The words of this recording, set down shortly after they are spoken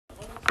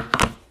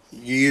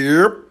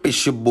Yep,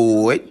 it's your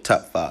boy,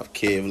 Top 5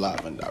 Kev,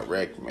 live and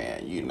direct,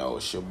 man. You know,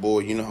 it's your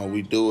boy. You know how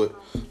we do it.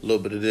 A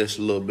little bit of this,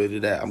 a little bit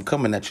of that. I'm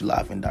coming at you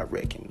live and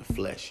direct in the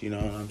flesh. You know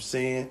what I'm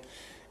saying?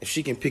 If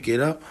she can pick it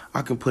up,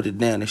 I can put it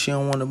down. If she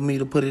don't want me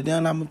to put it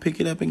down, I'm going to pick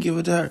it up and give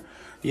it to her.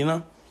 You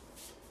know?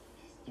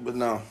 But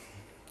no,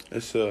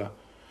 it's, man,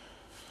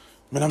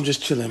 I'm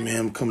just chilling, man.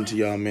 I'm coming to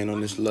y'all, man, on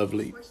this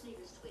lovely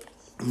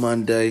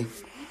Monday.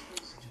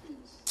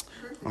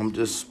 I'm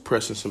just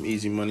pressing some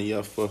easy money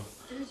up for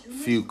a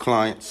few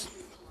clients,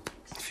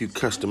 a few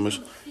customers,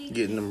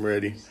 getting them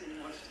ready.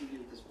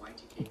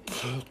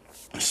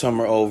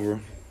 Summer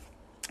over,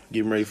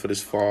 getting ready for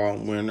this fall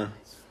and winter,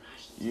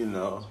 you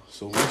know.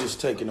 So we're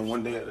just taking it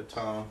one day at a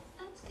time.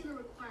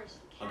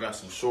 I got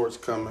some shorts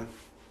coming.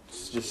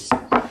 It's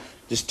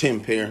just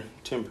 10 pair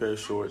of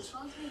shorts.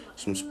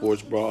 Some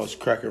sports bras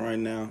cracking right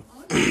now.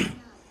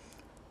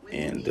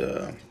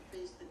 And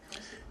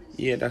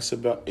yeah, that's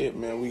about it,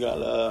 man. We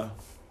got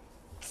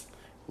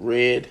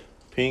red,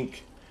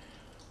 pink,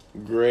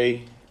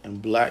 gray,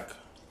 and black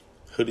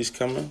hoodies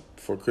coming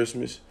for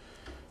Christmas.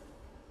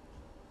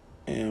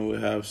 And we'll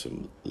have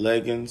some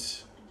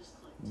leggings,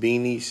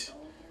 beanies,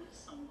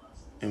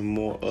 and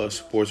more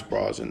sports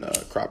bras and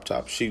crop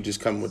tops. She just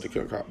coming with the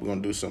crop. We're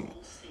going to do some.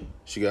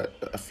 She got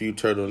a few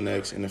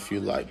turtlenecks and a few,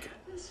 like,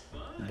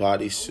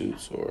 body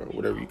suits or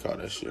whatever you call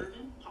that shit.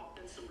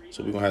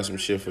 So we're going to have some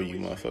shit for you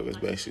motherfuckers,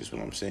 basically is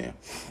what I'm saying.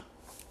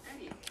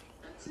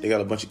 They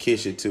got a bunch of kid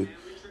shit, too.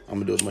 I'm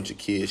going to do a bunch of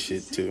kid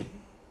shit, too.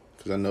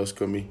 Because I know it's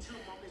going to be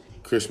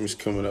Christmas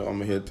coming up. I'm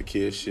going to hit the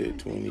kid shit,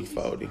 $20,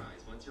 $40.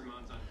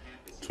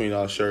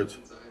 $20 shirts,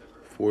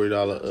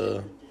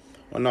 $40,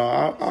 well, no,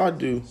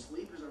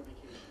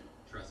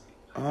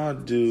 I'll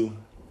do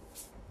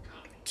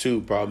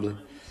two, probably.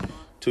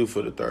 2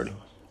 for the 30.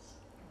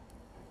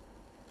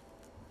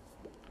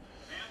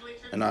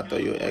 And I'll throw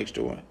you an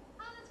extra one.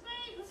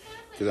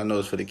 Because I know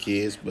it's for the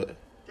kids, but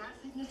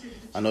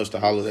I know it's the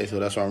holiday, so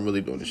that's what I'm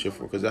really doing this shit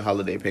for. Because that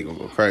holiday pay gonna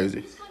go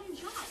crazy.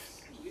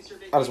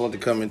 I just want to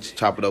come and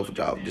chop it up with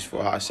y'all just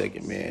for a hot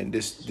second, man.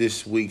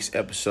 This week's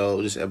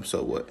episode,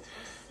 what?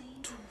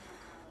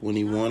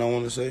 21, I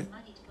want to say.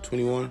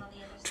 21?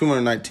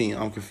 219.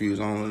 I'm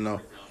confused. I don't know.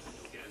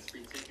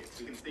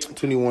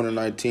 21 or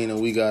 19,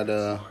 and we got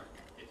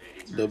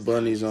the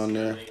bunnies on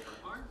there.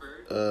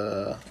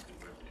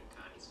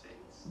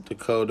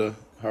 Dakota,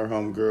 her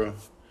homegirl.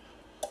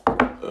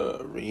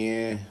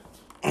 Rianne.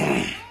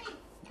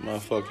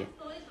 Motherfucker.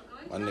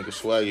 My nigga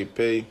Swaggy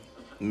P.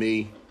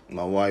 Me,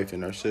 my wife,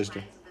 and her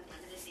sister.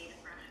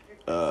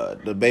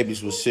 The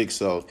babies was sick,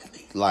 so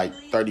like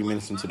 30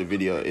 minutes into the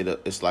video,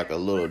 it's like a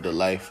little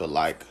delay for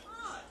like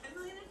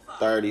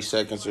 30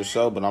 seconds or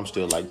so, but I'm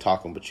still like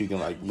talking, but you can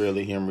like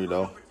barely hear me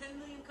though.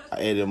 I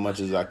edit as much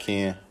as I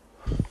can,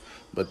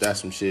 but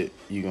that's some shit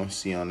you gonna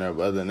see on there.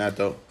 But other than that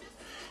though,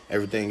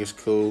 everything is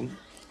cool.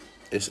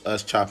 It's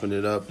us chopping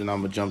it up, then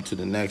I'm gonna jump to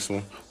the next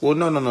one. Well,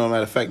 no.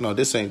 Matter of fact, no,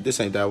 this ain't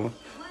that one.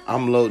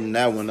 I'm loading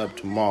that one up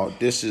tomorrow.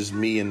 This is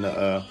me and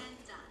the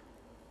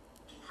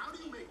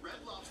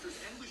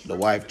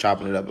wife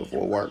chopping it up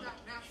before work.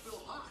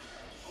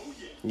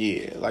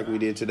 Yeah, like we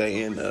did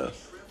today and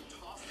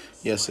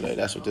yesterday.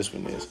 That's what this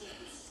one is.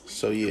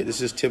 So yeah,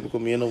 this is typical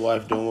me and the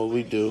wife doing what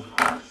we do.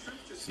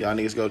 So y'all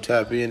niggas go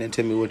tap in and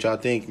tell me what y'all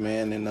think,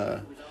 man.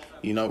 And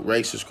you know,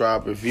 rate,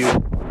 subscribe, review.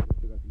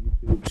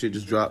 YouTube shit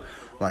just dropped.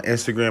 My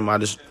Instagram,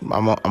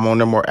 I'm on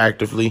there more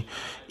actively.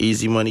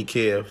 Easy Money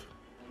Kev.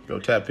 Go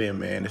tap in,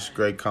 man. It's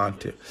great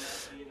content.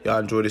 Y'all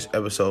enjoy this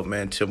episode,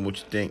 man. Tell me what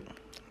you think.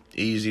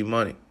 Easy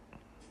money.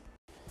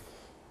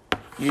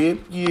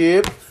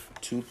 Yep.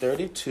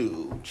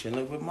 2:32.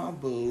 Chilling with my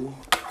boo.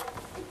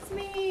 It's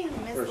me,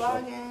 Miss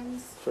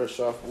Loggins. Fresh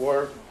off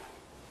work.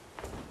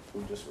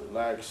 We're just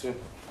relaxing.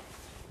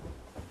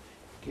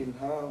 Getting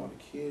high on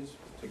the kids.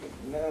 Taking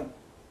a nap.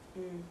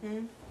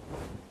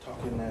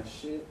 Talking that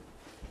shit.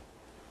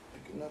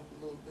 Picking up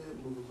a little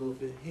bit. Move a little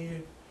bit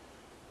here.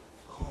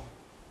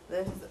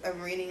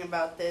 I'm reading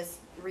about this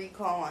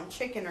recall on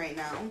chicken right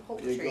now.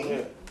 Poultry. Yeah, go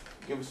ahead.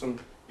 Give us some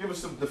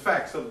the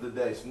facts of the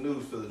day, some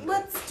news for the day.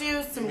 Let's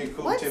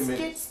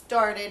get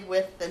started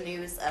with the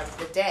news of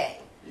the day.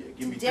 Yeah,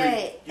 give me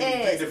Today three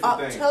is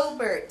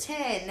October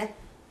 10th,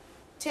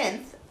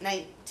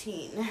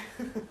 19.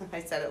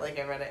 I said it like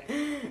I read it.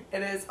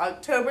 It is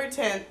October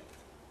 10th,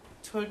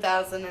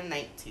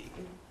 2019.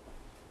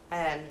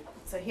 And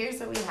so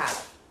here's what we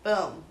have.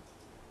 Boom.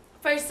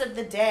 First of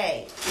the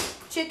day.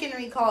 Chicken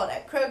recalled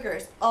at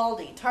Kroger's,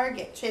 Aldi,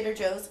 Target, Trader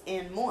Joe's,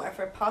 and more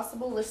for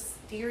possible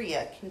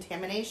listeria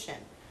contamination.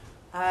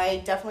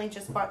 I definitely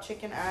just bought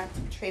chicken at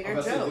Trader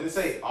Joe's. Did it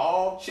say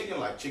all chicken,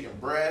 like chicken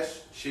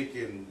breast,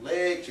 chicken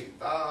leg, chicken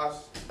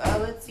thighs?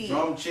 Let's see.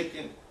 Drum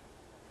chicken?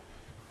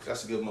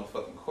 That's a good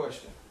motherfucking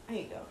question. There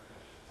you go.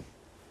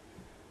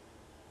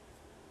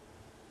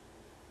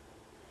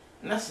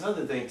 And that's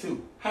another thing,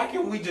 too. How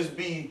can we just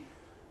be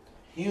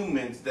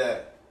humans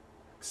that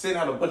send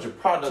out a bunch of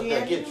product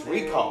that gets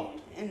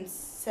recalled? in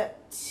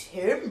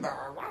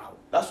September. Wow.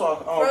 That's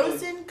why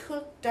Frozen,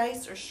 cooked,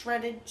 diced, or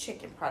shredded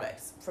chicken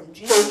products from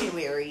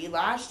January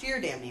last year,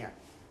 damn near,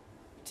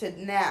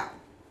 to now.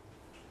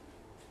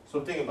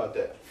 So think about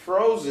that.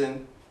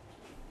 Frozen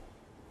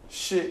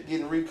shit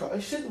getting recalled.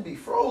 It shouldn't be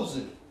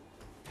frozen.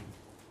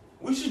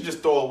 We should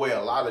just throw away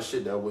a lot of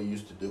shit that we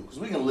used to do because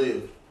we can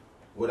live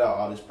without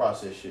all this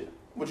processed shit.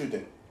 What you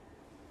think?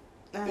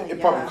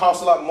 It probably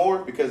costs a lot more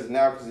because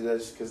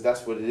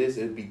that's what it is.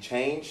 It'd be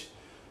changed,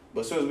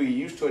 but as soon as we get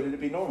used to it,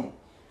 it'd be normal.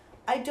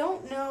 I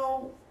don't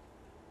know.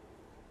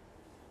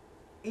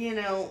 You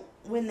know,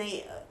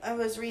 I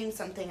was reading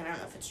something, and I don't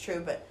know if it's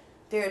true, but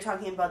they were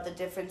talking about the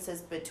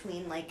differences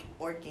between like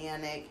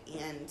organic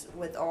and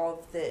with all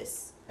of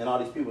this and all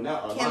these people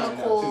now are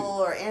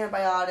chemical or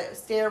antibiotic,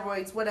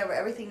 steroids, whatever,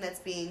 everything that's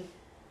being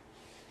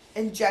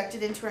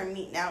injected into our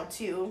meat now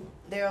too.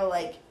 They're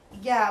like,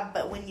 yeah,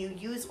 but when you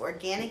use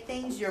organic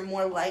things, you're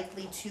more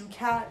likely to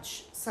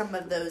catch some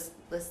of those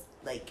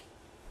like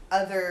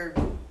other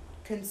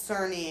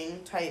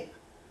concerning type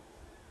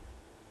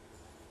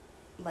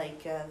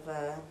like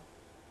of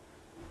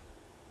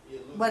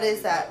what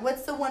is that?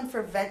 What's the one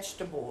for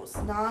vegetables?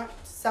 Not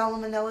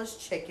Salmonella's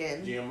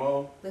chicken.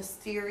 GMO.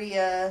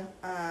 Listeria.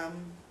 I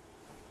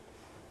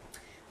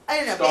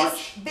don't know.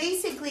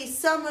 Basically,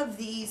 some of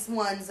these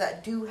ones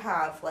that do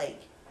have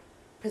like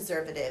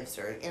preservatives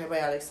or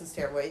antibiotics and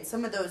steroids,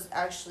 some of those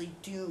actually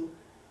do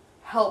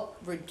help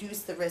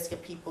reduce the risk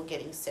of people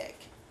getting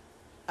sick.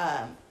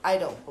 I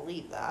don't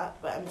believe that,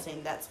 but I'm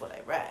saying that's what I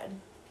read.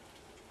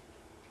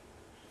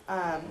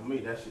 For me,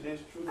 that shit is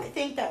true. I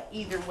think that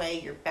either way,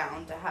 you're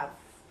bound to have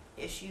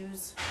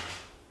issues.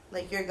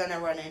 Like, you're gonna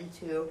run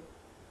into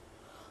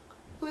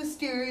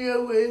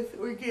listeria with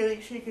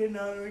organic chicken,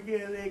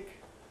 non-organic.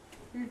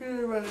 You're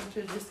gonna run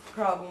into just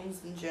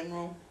problems in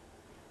general.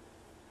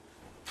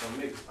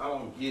 I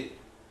don't get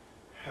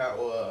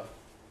how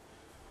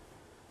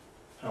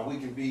we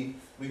can be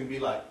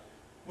like,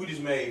 we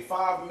just made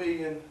 5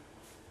 million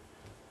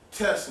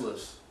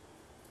Teslas,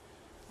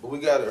 but we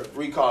gotta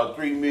recall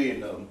 3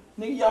 million of them.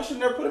 Nigga, y'all should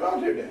never put them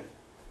out there then.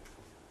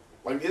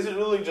 Like, is it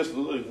really just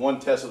literally one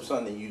test of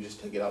something and you just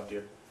take it out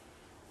there?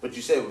 But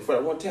you said for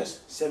that one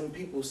test, 7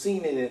 people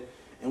seen it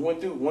and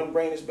went through. 7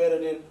 brains is better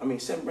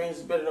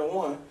than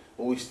one,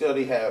 but we still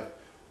have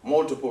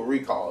multiple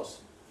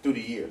recalls through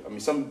the year. I mean,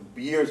 some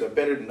years are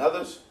better than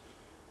others.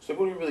 So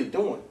what are we really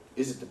doing?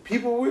 Is it the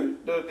people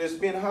that's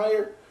being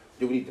hired?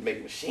 Do we need to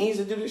make machines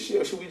to do this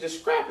shit? Or should we just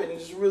scrap it and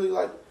just really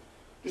like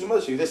do some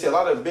other shit? They say a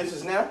lot of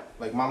businesses now,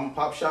 like mom and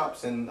pop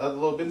shops and other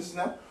little businesses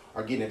now,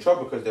 are getting in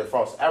trouble because they're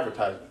false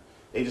advertising.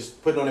 They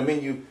just put on the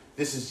menu,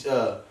 this is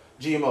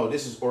GMO,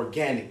 this is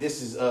organic,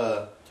 this is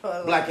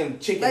totally. Black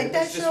and chicken. Like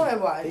that show I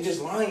watched. They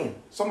just lying.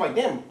 So I'm like,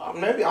 damn,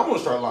 maybe I want to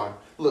start lying.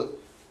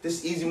 Look, this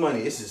is easy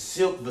money. This is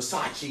Silk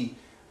Versace,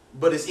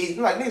 but it's easy.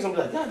 Like, niggas, I'm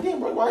like, God damn,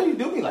 bro, why you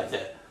do me like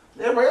that?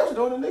 Everybody else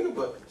doing it, nigga,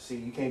 but see,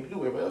 you can't do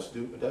what everybody else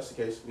do. But that's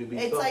the case.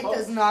 It's like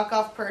those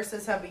knockoff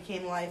purses have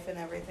became life and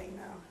everything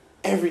now.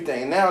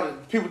 Everything. And now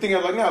people think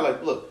of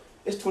like, look,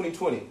 it's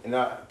 2020, and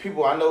now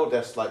people I know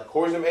that's like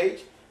Corzum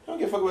age, they don't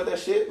give a fuck about that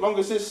shit. As long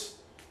as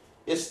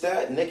it's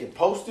that, and they can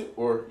post it,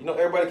 or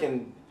everybody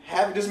can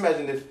have it. Just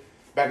imagine if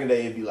back in the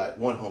day it'd be like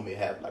one homie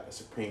had like a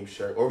Supreme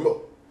shirt, or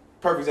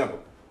perfect example.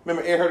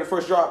 Remember Ed Hardy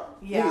first drop?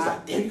 Yeah. Niggas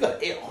like, damn, you got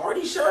an Ed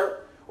Hardy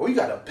shirt, or you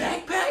got a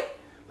backpack?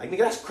 Like, nigga,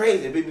 that's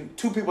crazy. Maybe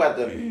 2 people at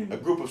a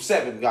group of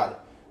 7 got it.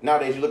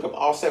 Nowadays, you look up,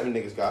 all 7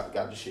 niggas got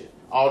the shit.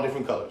 All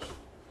different colors.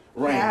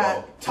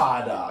 Rainbow,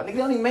 tie-dye. Nigga,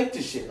 don't even make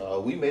this shit.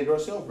 We made it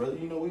ourselves, brother.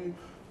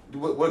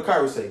 What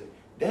Kyra say?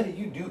 Daddy,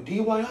 you do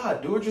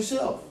DIY, do it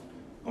yourself.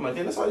 I'm like,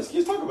 damn, that's all these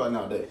kids talk about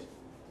nowadays.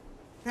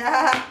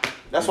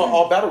 That's why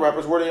all battle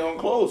rappers wear their own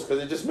clothes,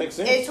 because it just makes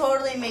sense. It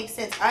totally makes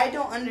sense. I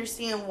don't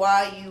understand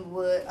why you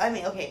would. I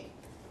mean, okay,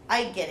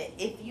 I get it.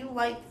 If you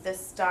like the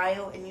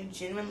style and you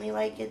genuinely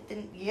like it,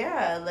 then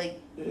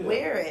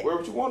wear it. Wear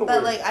what you want to wear.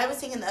 But like I was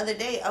thinking the other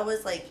day, I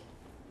was like,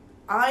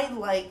 I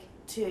like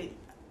to.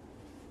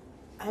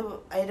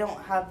 I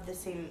don't have the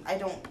same. I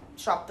don't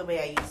shop the way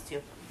I used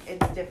to.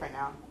 It's different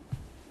now.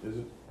 Is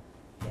it?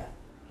 Yeah.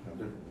 How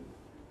different?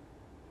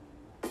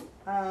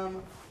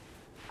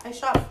 I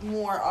shop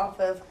more off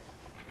of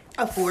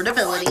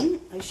affordability.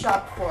 I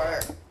shop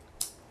for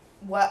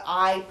what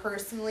I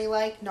personally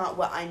like, not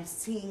what I'm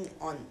seeing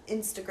on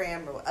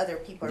Instagram or what other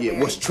people are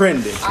wearing. What's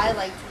trending. I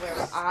like to wear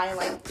what I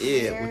like to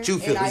wear. What you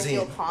feel and is I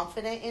feel in.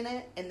 confident in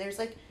it. And there's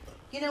like,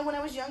 when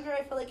I was younger,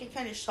 I felt like I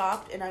kind of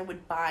shopped and I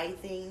would buy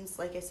things,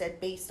 like I said,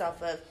 based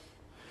off of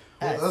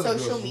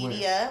social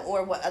media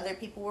or what other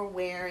people were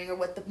wearing or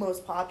what the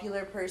most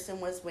popular person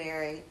was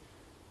wearing.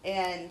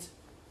 And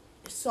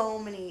so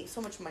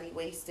much money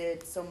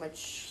wasted, so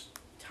much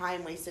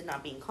time wasted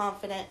not being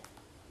confident.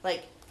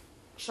 Like,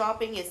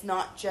 shopping is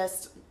not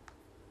just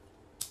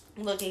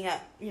looking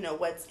at,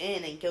 what's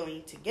in and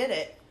going to get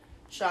it.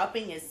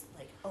 Shopping is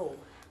like, oh,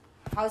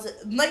 how's it?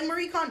 Like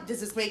Marie Kondo,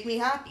 does this make me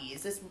happy?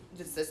 Does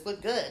this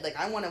look good? Like,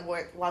 I want to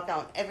walk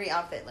out in every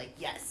outfit. Like,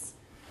 yes,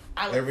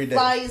 I would every day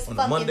fly as on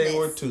fucking Monday this.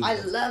 or Tuesday. I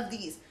love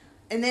these.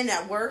 And then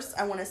at worst,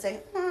 I want to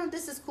say,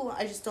 this is cool.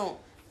 I just don't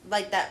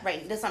like that,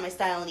 right? That's not my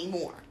style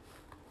anymore.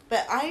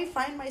 But I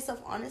find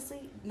myself,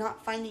 honestly,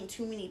 not finding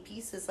too many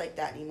pieces like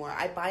that anymore.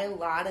 I buy a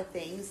lot of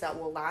things that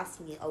will last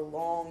me a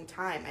long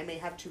time. I may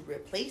have to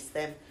replace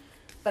them.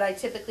 But I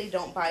typically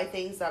don't buy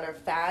things that are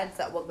fads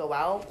that will go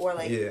out. Or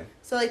like,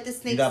 so like the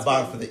snake You're not skin.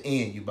 buying for the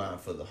end, you're buying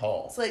for the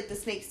haul. So like the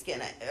snake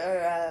skin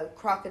or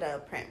crocodile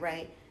print,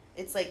 right?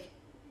 It's like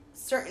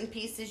certain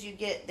pieces you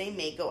get, they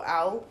may go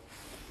out.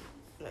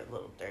 They're a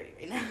little dirty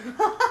right now.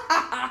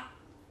 I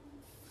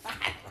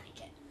like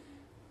it.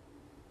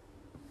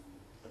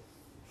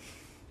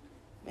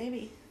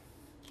 Maybe.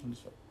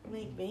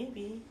 Like,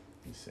 maybe.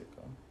 You sick,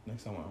 huh?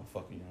 Next time I'm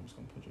fucking you, I'm just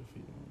gonna put your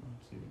feet on.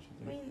 See what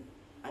you think. I mean,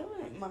 I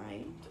wouldn't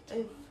mind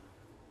if.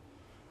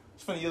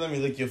 It's funny you let me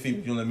lick your feet,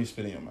 but you don't let me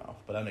spit in your mouth.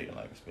 But I know you don't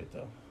like to spit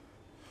though.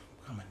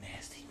 I'm a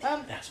nasty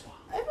nigga. That's why.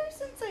 Ever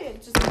since I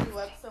just grew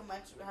up so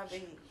much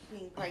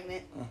being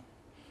pregnant,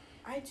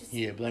 I just.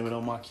 Yeah, blame it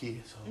on my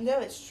kids. So. No,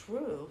 it's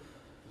true.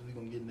 We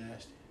gonna get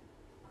nasty.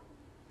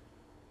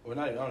 Or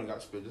not even, I don't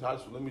got to spit.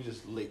 Let me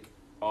just lick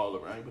all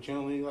around. But you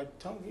don't really like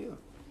tongue either.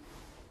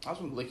 I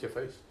just want to lick your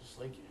face. Just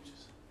lick it.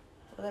 Just.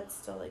 Well, that's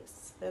still like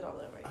spit all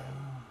over again.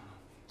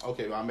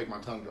 Okay, well, I'll make my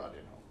tongue dry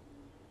then.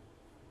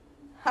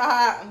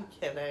 Ha! I'm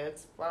kidding.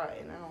 It's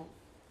fine. No.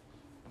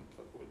 I'm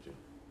fucking with you.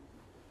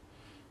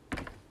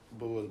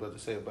 But what I was about to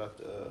say about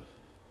the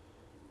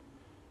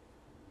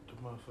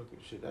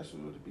motherfucking shit. That's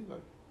what it be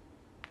like.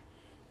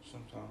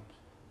 Sometimes.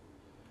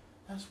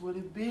 That's what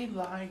it be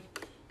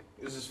like.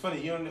 It's just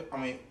funny. You know, I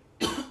mean,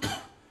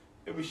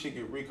 every shit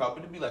get recalled,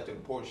 but it be like the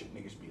important shit.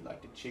 Niggas be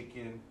like the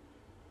chicken,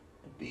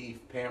 the beef,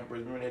 Pampers.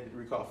 Remember they had to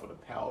recall for the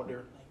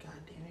powder. Like,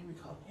 goddamn, they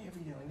recalling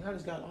everything. Like, y'all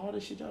just got all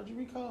this shit y'all just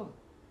recalling.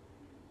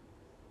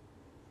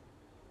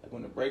 Like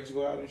when the brakes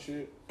go out and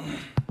shit. You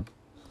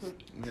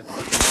got the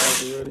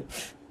fucking already.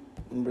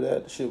 Remember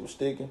that? The shit was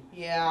sticking.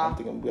 Yeah. I'm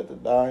thinking we got to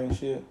die and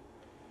shit.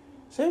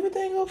 Is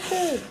everything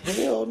okay?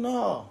 Hell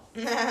no.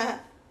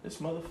 This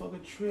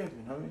motherfucker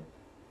tripping, I mean.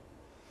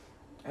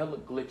 Hella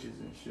glitches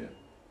and shit.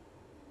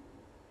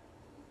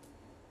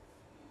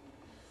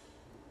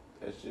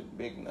 That shit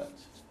big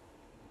nuts.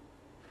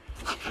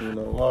 You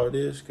know why it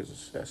is?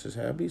 Because that's just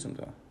how it be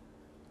sometimes.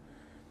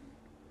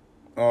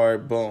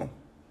 Alright, boom.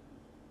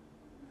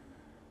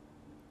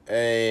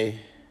 Hey,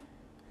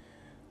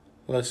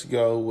 let's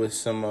go with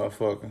some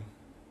motherfucking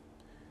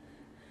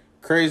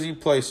crazy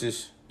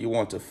places you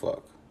want to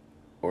fuck.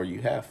 Or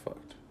you have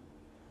fucked.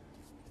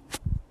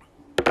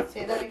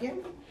 Say that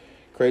again?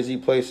 Crazy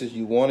places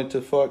you wanted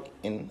to fuck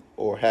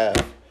or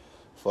have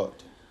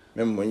fucked.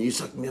 Remember when you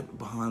sucked me up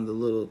behind the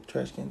little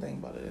trash can thing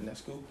about it in that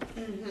school?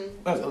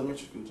 Mm-hmm. That was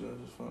elementary school too. That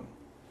was fun.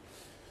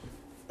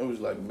 It was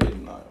like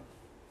midnight.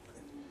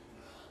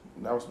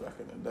 That was back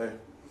in the day.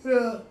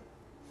 Yeah.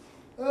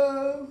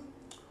 I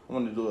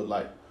wanted to do it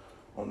like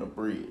on the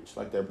bridge,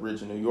 like that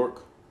bridge in New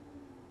York.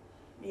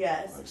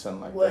 Yes. Like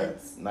something like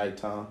Woods. that.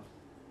 Nighttime.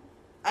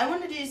 I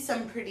want to do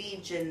some pretty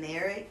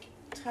generic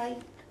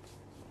type.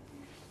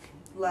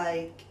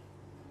 Like,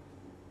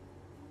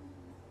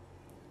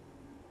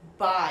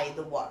 by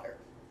the water.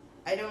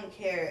 I don't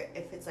care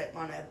if it's like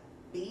on a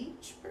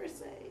beach per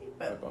se,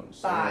 but Like on the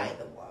by sand.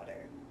 the water.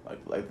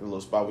 Like the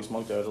little spot we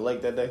smoked out at the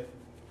lake that day.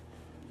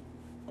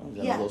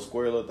 That Yeah. little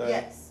square little thing.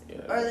 Yes. Yeah, Or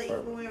that's like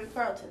perfect. when we were with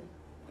Carlton.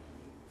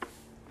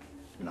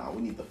 Nah,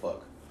 we need to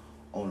fuck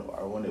on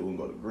our one day. We can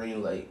go to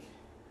Green Lake.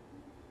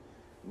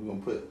 We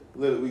gonna put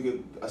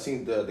literally. I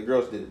seen the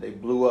girls did it. They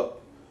blew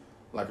up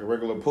like a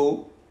regular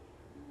pool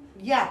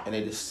Yeah. and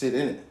they just sit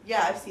in it.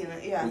 Yeah, I've seen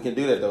it. Yeah. We can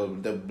do that though.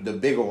 The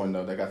bigger one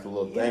though, that got the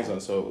little things Yeah. on,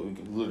 it, so we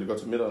can literally go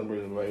to the middle and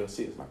everybody will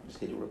see it. So I can just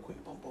hit it real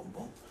quick, boom, boom,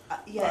 boom.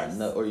 Yes.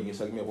 Or you can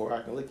suck me up, or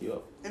I can lick you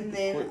up. And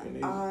then Quick and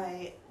easy.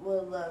 I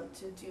would love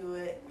to do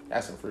it.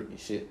 That's some freaky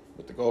shit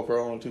with the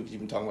GoPro on too. Cause you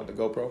been talking about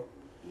the GoPro.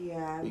 Yeah.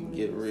 I We can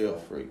believe get real so.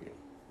 freaky.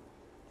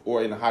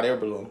 Or in a hot air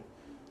balloon.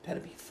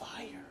 That'd be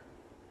fire.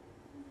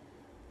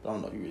 I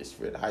don't know if you really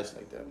spread the heights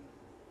like that.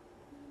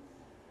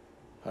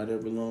 Hot air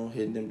balloon,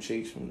 hitting them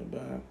cheeks from the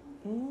back.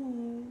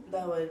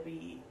 That would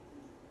be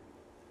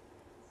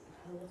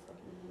hella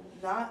fucking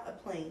cool. Not a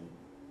plane.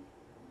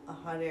 A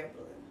hot air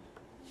balloon.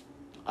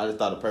 I just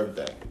thought of the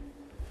perfect thing.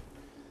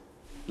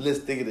 Let's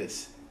think of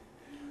this.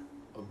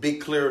 A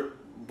big clear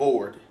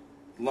board.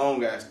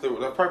 Long ass clear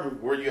board. That's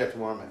perfect where you at to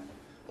where I'm at.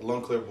 A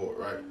long clear board,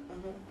 right?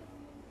 Uh-huh.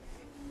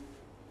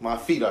 My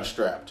feet are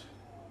strapped.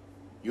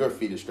 Your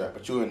feet are strapped,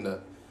 but you're in the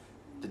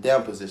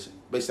down position.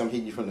 Basically, I'm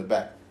hitting you from the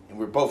back. And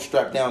we're both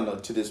strapped down though,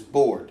 to this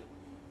board.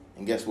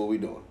 And guess what we're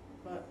doing?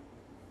 What?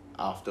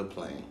 Off the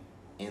plane.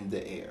 In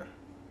the air.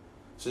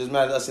 So it doesn't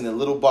matter us in a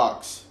little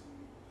box.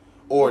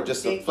 Or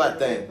just a Big flat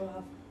thing. rip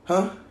off.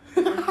 Huh?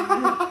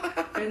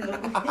 In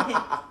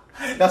the-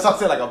 That's what I'm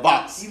saying, like a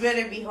box. You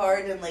better be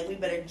hard and like we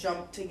better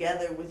jump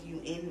together with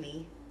you in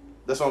me.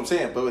 That's what I'm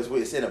saying, but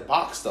it's in a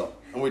box though.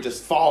 And we're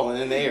just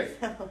falling in the air.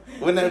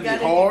 Wouldn't You that be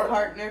gotta hard? do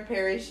partner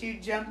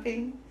parachute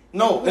jumping.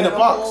 No, put in a a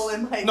box. hole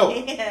in my No,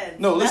 pants.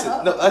 no,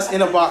 listen. No, that's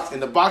in a box.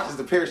 And the box is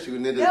the parachute.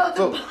 And then No,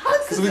 the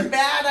box is a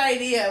bad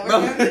idea. We're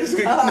going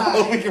to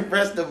die. we can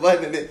press the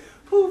button and then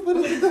poof, put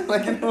it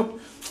like, you know.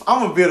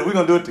 I'm gonna build it. We're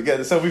gonna do it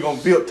together. So we're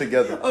gonna build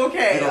together.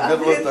 Okay. We're gonna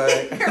build a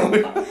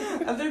little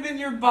thing. Other than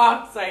your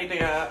box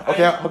idea.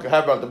 Okay,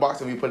 how about the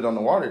box and we put it on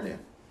the water then?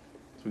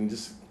 So we can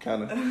just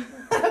kind of.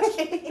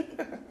 Okay.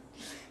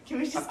 Can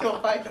we just go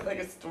find like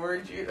a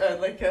storage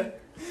like a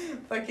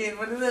fucking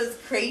one of those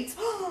crates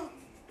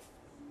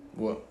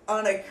What?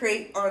 on a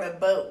crate on a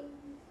boat?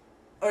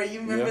 Or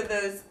you remember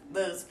Yeah.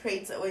 those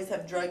crates that always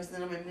have drugs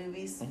in them in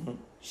movies? Mm-hmm.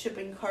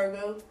 Shipping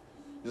cargo.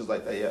 Just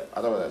like that, yeah.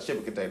 I thought about that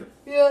shipping container.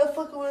 Yeah,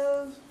 fucking one of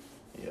those.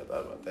 Yeah, I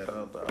thought about that.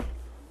 I thought.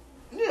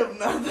 You have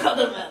not thought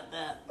about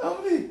that.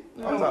 Oh, me.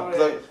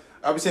 No,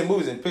 I be seeing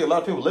movies and a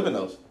lot of people live in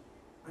those.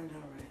 I know,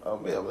 right? Oh,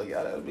 man, I'm like,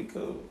 yeah, that'd be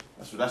cool.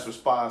 That's what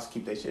spies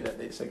keep their shit at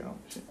their second home.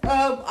 Shit.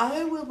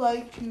 I would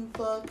like to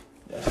fuck.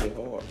 That shit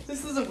hard.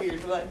 This is a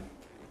weird one.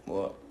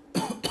 What?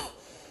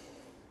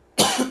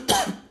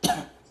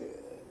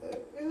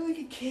 Like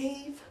a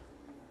cave.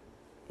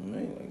 I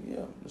mean, like,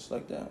 yeah, just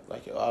like that.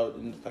 Like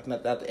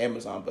not the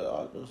Amazon, but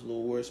all those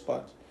little weird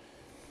spots.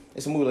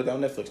 It's a movie like that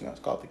on Netflix now. It's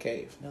called The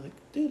Cave. And they're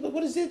like, dude, look,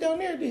 what is this down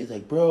there? Dude, he's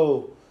like,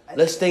 bro,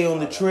 let's stay on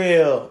the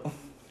trail.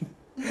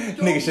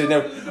 Nigga should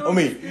never.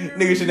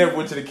 Nigga should never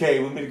went to the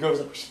cave. With me, the girl was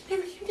like, we should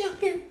never get down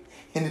there.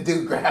 And the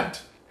dude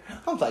grabbed.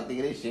 I was like,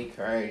 nigga, this shit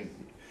crazy.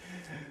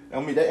 I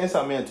mean, that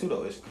Inside Man 2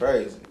 though is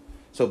crazy.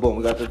 So boom,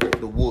 we got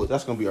the woods.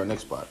 That's gonna be our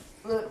next spot.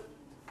 Look,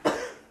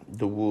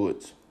 The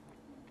woods.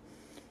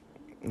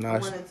 I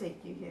Nice. want to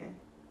take you here.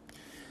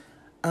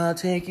 I'll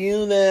take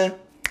you there.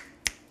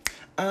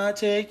 I'll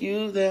take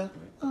you there.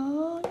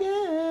 Oh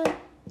yeah.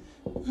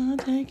 I'll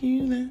take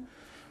you there.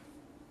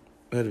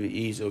 That'll be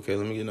easy. Okay,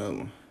 let me get another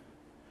one.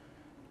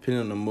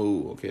 Depending on the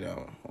mood. Okay, that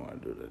one. I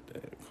want to do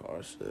that.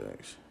 Car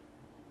sex.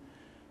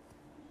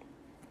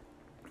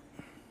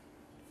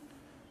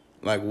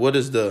 Like, what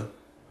is the,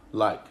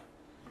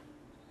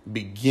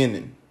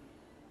 beginning?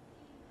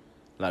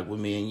 Like, with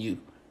me and you.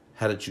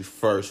 How did you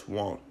first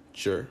want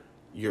your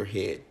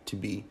head to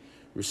be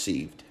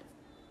received?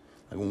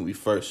 Like, when we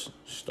first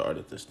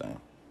started this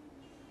thing.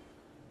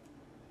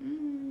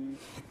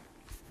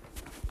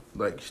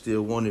 Like,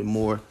 still wanted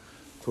more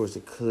towards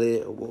the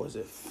clit, or what was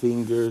it,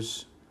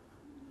 fingers,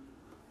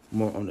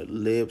 more on the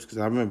lips, because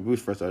I remember we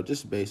first started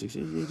just basics,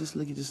 yeah, just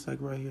look at just like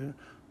right here,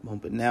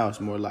 but now it's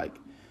more like,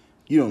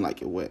 you don't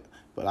like it wet,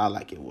 but I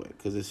like it wet,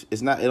 because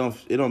it's not, it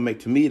don't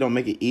make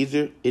it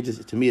easier,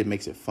 to me it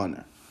makes it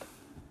funner,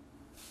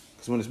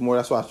 because when it's more,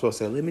 that's why I was supposed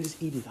to say, let me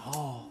just eat it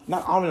all, I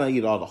don't eat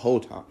it all the whole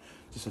time,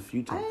 just a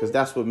few times, because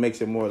that's what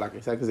makes it more like,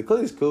 because the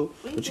clit is cool,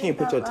 but you can't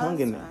put your tongue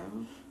in there.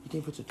 You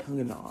can't put your tongue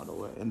in there all the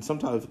way. And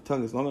sometimes if the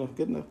tongue is long enough,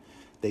 good enough,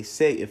 they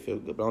say it feels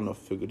good, but I don't know if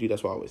it feels good to you.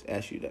 That's why I always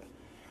ask you that.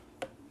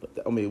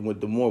 But with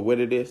the more wet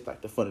it is,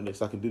 like the fun of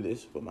this, I can do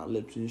this with my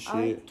lips and shit.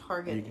 I like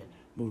targeted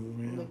move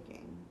around.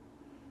 licking.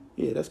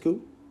 Yeah, that's cool.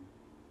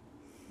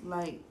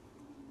 Like,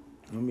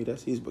 I mean,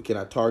 that's easy, but can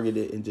I target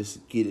it and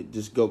just get it,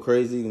 just go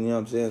crazy, you know what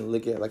I'm saying?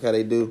 Lick it like how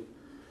they do.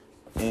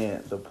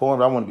 And the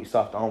porn, I want to be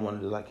soft. I don't want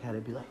to like how they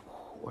be like,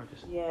 or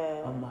just,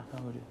 yeah. oh my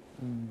God.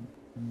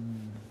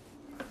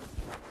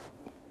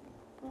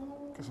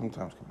 Cause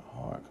sometimes coming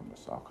hard, coming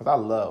soft. Cause I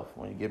love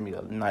when you give me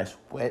a nice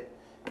wet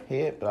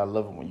head, but I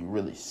love it when you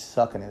really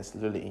sucking and it's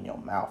literally in your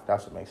mouth.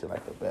 That's what makes it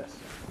like the best.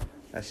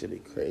 That should be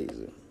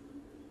crazy.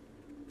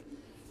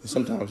 And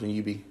sometimes when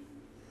you be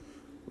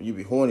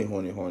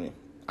horny,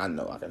 I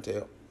know I can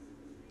tell.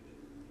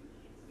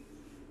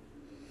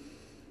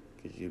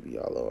 Cause you be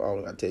all over. I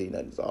don't gotta tell you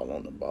nothing. It's all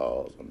on the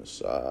balls, on the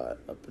side,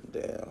 up and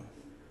down.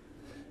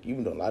 You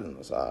even don't like it on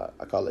the side.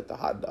 I call it the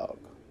hot dog.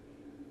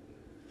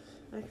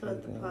 I call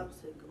it the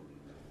popsicle.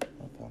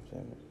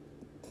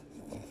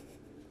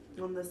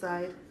 On the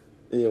side.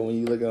 Yeah, when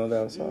you look on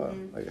the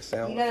outside, like a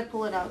sound. You gotta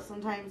pull it out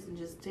sometimes and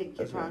just take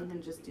your That's tongue right.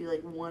 and just do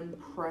like one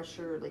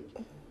pressure, like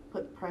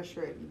put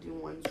pressure if you do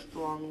one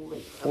strong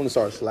lick. I want to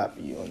start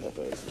slapping you on the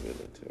face a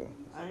bit too.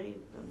 I am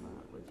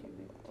not with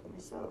you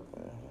myself.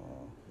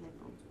 My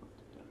phone's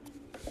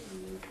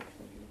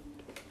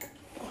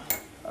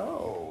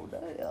Oh,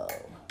 damn.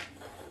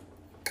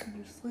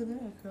 You slid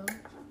that, girl.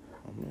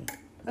 Oh, man.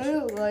 I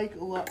don't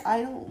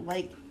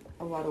like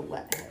a lot of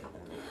wet head.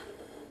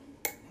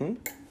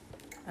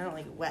 I don't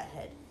like wet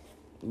head.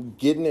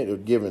 Getting it or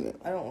giving it?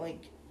 I don't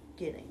like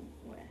getting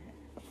wet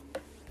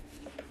head.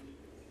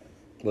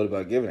 What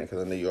about giving it?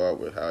 Because I know you are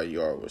with how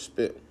you are with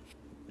spit.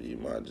 Do you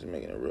mind just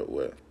making it real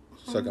wet?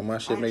 Sucking my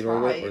shit, making it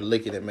real wet, or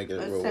licking it, making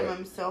it real Most time wet?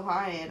 I'm so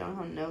high, I don't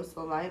have no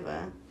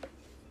saliva.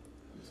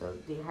 I'm so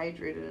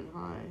dehydrated and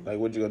high. Like,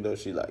 what you gonna do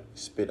if she, like,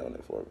 spit on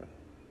it for me?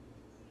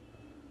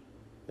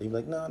 And you be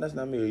like, no, that's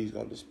not me, or you just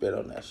gonna just spit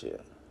on that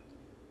shit?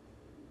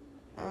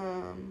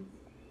 Or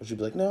she'd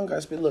be like, no, I don't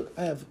gotta spit. Look,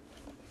 I have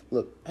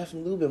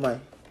some lube in my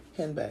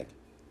handbag.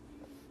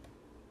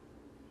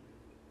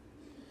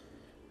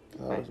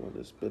 I always want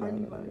to spit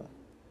on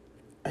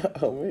it.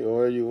 Oh, me?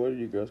 Or what do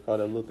you girls call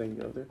that little thing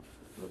out there?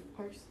 Little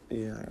purse.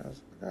 Yeah,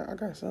 I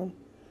got some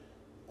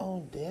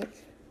on deck.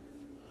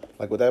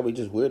 Like, would that be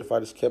just weird if I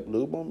just kept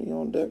lube on me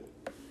on deck?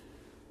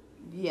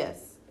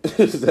 Yes.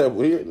 Is that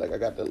weird? Like, I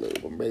got the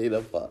lube. I'm ready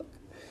to fuck.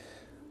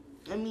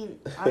 I mean,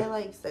 I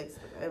like sex,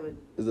 but I would.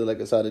 Is it like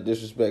a side of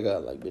disrespect?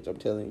 I'm like, bitch, I'm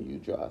telling you,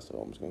 dry, so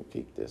I'm just gonna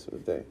keep this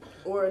with the thing.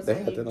 Or it's They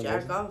like had you that on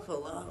jack those- off a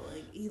lot,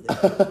 like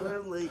either. Or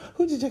like,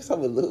 Who just checks out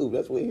with lube?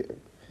 That's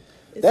weird.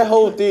 it's That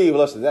whole okay. thing,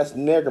 listen, that's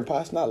American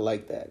Pie. It's not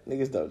like that.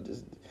 Niggas don't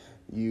just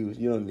use.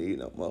 You don't need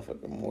no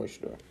motherfucking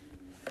moisture.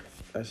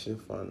 That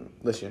shit fun.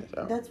 Unless you're in the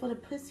shower. That's what a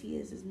pussy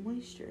is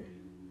moisture.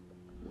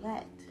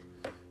 Wet.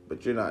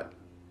 But you're not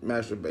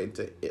masturbating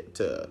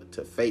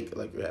to fake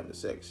like you're having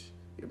sex.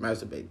 You're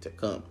masturbating to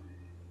come.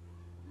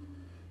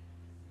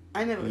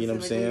 I never You know said what I'm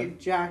like saying? when you're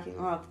jacking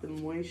off the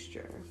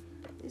moisture.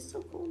 It's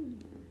so cold in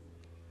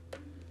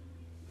here.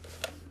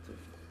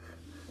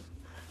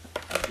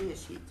 I see a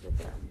sheet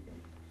to that.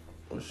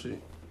 Oh shit.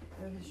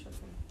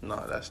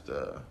 No, that's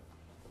the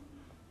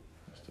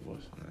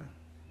what's in there.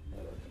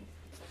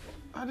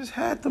 I just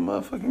had the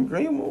motherfucking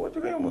green one. Where'd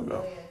the green one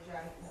go?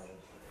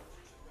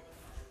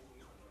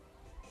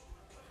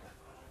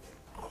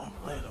 Oh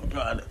man, I'm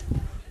got it.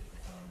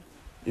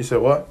 You said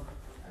what?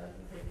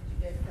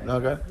 No,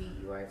 okay.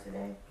 You are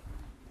today.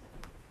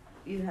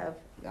 You have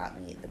got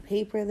me the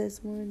paper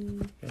this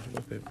morning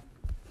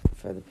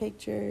for the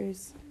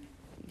pictures.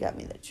 You got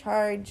me the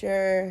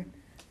charger.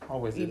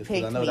 Always You do this 'cause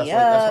I picked know me that's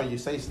why up. you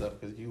say stuff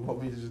because you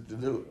want me to just to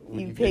do it. When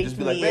You can't picked just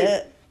be like, me babe,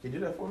 up. can you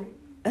do that for me?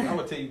 I'm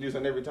gonna tell you to do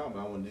something every time, but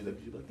I want to do that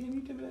because you're like, damn,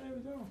 you tell me that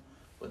every time.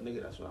 But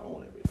nigga, that's what I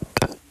want every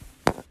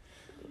time.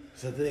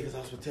 So today, because I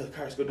was gonna tell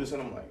Kyrus go do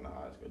something, I'm like, nah,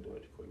 I just go do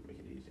it quick, make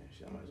it easy and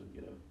shit. I might as well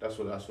get up. That's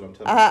what I'm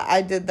telling you.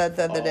 I did that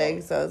the other day,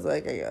 so I was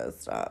like, I gotta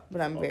stop.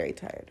 But I'm very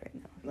tired right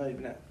now. Not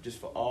even that. Just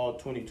for all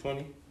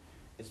 2020,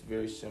 it's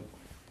very simple.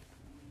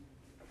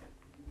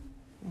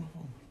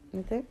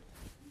 Right there?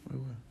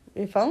 Wait.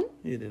 Your phone?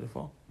 Yeah, did it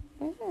fall?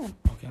 Yeah.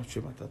 Okay, I'm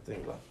tripping about that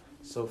thing. Like,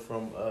 so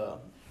from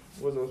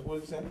what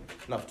was it saying?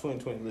 No,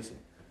 2020. Listen,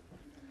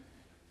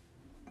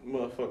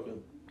 motherfucker,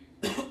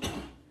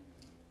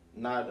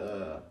 not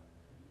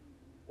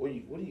what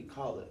do you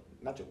call it?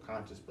 Not your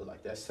conscience, but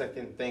like that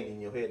second thing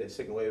in your head, that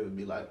second wave would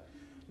be like,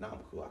 nah, I'm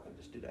cool. I can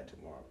just do that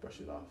tomorrow. Brush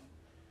it off.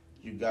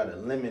 You gotta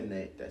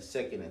eliminate that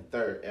second and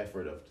third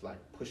effort of like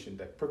pushing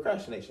that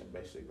procrastination,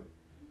 basically.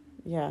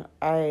 Yeah,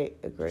 I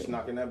agree. Just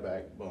knocking that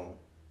back, boom,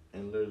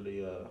 and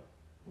literally,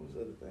 what was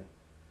the other thing?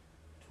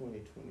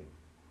 2020.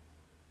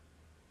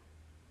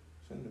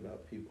 Something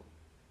about people.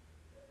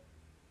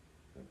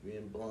 Like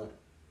being blunt,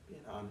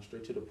 being honest,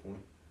 straight to the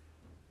point.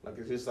 Like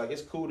it's just like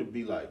it's cool to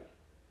be like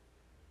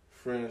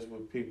friends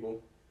with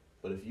people,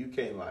 but if you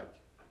can't like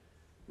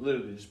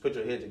literally just put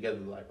your head together,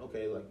 like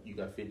okay, like you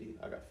got 50,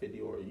 I got 50,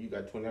 or you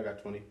got 20, I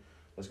got 20.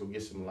 Let's go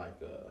get some like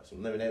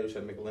some lemonade. Or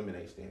try to make a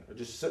lemonade stand, or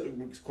just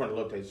corner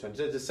location.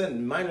 Just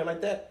something minor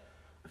like that.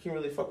 I can't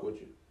really fuck with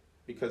you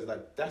because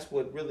like that's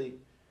what really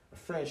a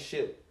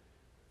friendship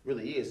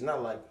really is.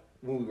 Not like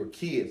when we were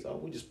kids. Oh,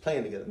 we just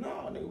playing together. No,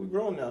 nigga, we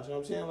grown now. You know what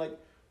I'm saying? Like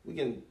we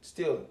can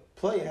still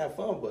play and have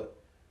fun, but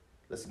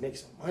let's make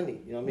some money.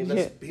 You know what I mean?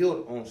 Let's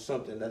build on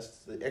something that's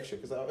the extra.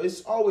 Because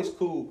it's always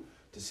cool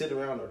to sit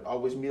around or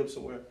always meet up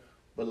somewhere,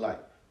 but like.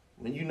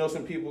 When you know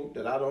some people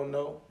that I don't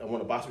know and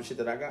want to buy some shit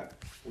that I got,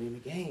 we in the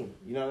game.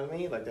 You know what I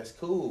mean? Like, that's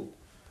cool.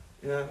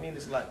 You know what I mean?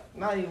 It's like,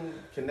 not even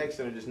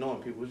connection or just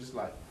knowing people. It's just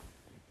like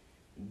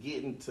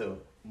getting to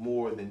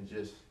more than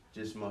just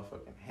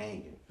motherfucking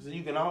hanging. Because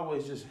you can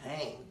always just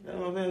hang. You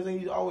know what I'm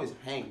saying? You always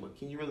hang, but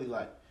can you really,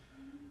 like,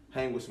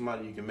 hang with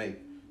somebody you can make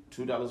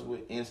 $2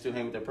 with and still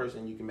hang with that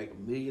person you can make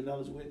 $1 million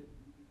with?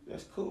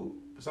 That's cool.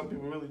 But some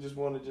people really just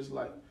want to just,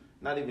 like,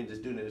 not even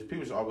just doing this.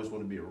 People just always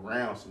want to be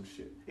around some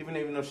shit. Even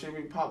though shit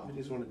really pop, they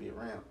just want to be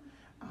around.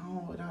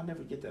 I'll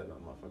never get that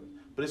about motherfuckers.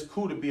 But it's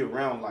cool to be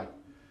around, like,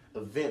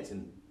 events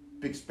and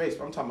big space.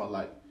 But I'm talking about,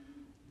 like,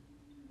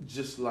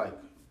 just, like,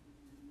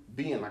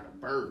 being, like, a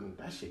burden.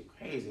 That shit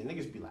crazy.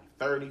 Niggas be, like,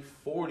 30,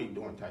 40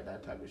 doing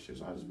that type of shit.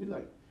 So I just be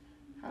like,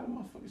 how do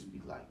motherfuckers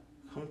be, like,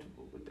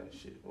 comfortable with that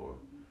shit? Or,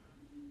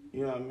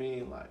 you know what I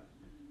mean? Like,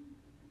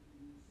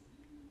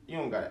 you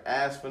don't gotta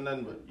ask for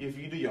nothing, but if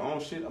you do your own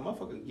shit, a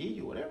motherfucker give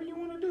you whatever you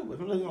want to do. But if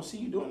nobody gonna see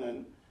you doing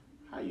nothing,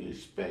 how you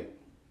expect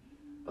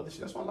other shit?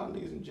 That's why a lot of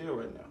niggas in jail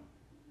right now.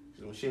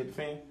 Cause when shit hit the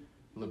fan,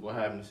 look what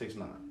happened to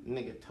 6ix9ine.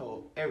 Nigga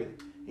told everything.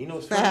 You know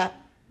what's funny?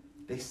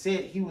 They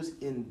said he was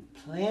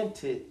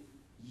implanted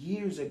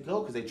years ago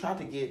because they tried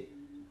to get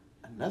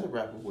another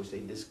rapper, which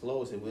they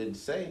disclosed and wouldn't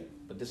say,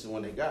 but this is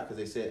one they got because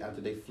they said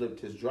after they flipped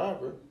his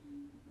driver,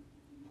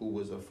 who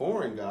was a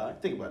foreign guy.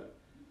 Think about it.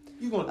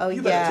 You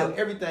better tell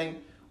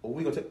everything. Or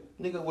we gonna take,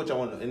 nigga, what y'all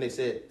want to know? And they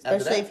said,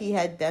 especially if he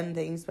had done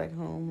things back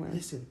home.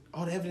 Listen,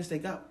 all the evidence they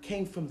got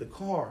came from the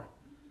car.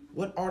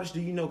 What artist do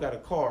you know got a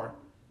car?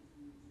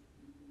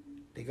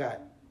 They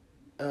got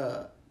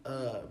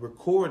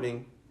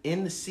recording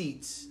in the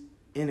seats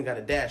and they got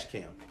a dash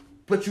cam.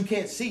 But you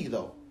can't see,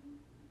 though.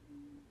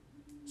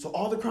 So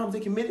all the crimes they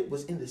committed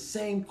was in the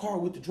same car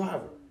with the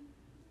driver.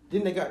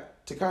 Then they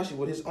got Tekashi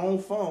with his own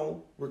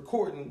phone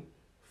recording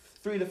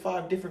 3 to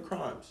 5 different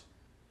crimes.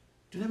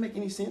 Do that make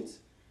any sense?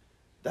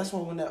 That's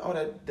why when all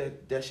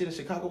that shit in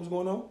Chicago was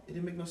going on, it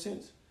didn't make no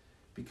sense.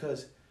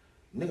 Because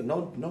nigga,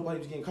 nobody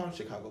was getting caught in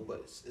Chicago,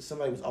 but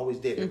somebody was always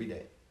dead every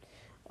day.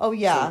 Oh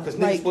yeah, Because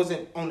like, niggas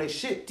wasn't on their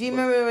shit. do you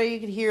remember where you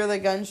could hear the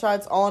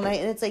gunshots all night,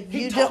 and it's like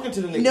He you talking don't.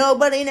 to the nigga.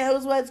 Nobody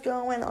knows what's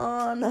going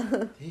on.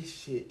 This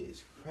shit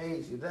is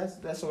crazy. That's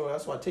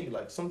why I tell you,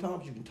 like,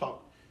 sometimes you can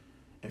talk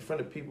in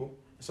front of people,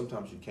 and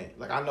sometimes you can't.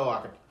 Like, I know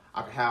I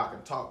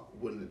can talk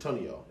with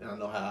Antonio, and I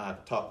know how I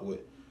can talk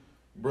with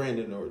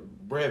Brandon or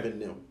Brevin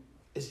them.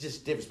 It's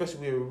just different,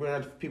 especially when we're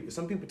around people.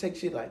 Some people take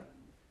shit like,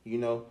 you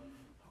know,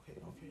 okay.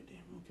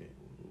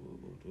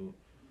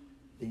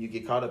 Then you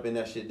get caught up in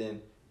that shit,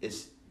 then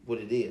it's what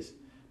it is.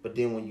 But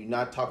then when you're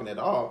not talking at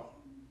all,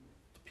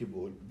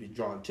 people would be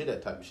drawn to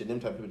that type of shit. Them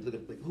type of people look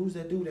at, like, who's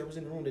that dude that was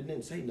in the room that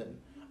didn't say nothing?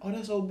 Oh,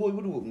 that's old boy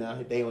with the whoop.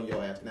 Now they on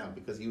your ass now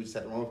because he was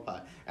at the wrong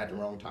spot at the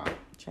wrong time.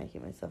 Trying to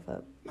keep myself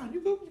up. No, you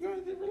go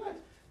relax.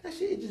 That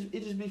shit,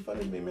 it just be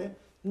funny to me, man.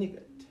 Nigga,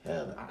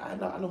 hell, I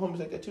know homies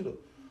like that too though.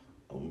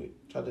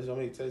 Try to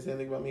say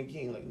anything about me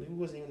again. Like, nigga, we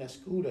wasn't even at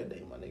school that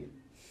day, my nigga.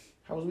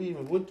 How was we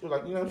even with,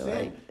 like, you know what I'm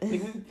saying?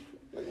 Nigga,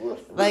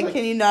 like,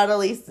 can you not at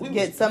least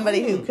get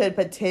somebody who cool. could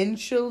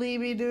potentially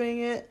be doing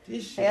it?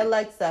 Hey,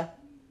 Alexa,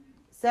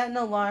 set an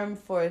alarm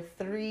for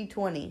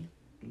 3:20.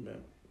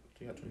 Man,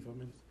 you got 25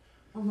 minutes.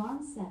 Alarm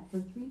set for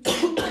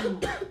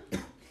 3:20.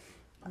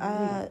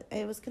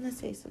 I was gonna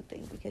say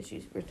something because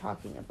you were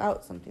talking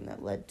about something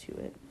that led to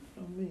it.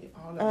 Oh, man,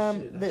 all that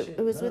shit. That shit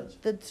it was nuts.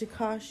 with the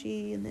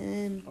Takashi and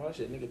then. All that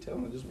shit, nigga, tell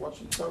him just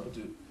watch what you're talking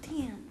to.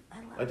 Damn, I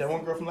love Like that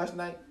one girl from last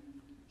night,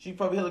 she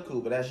probably hella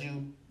cool, but as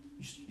you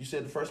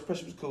said the first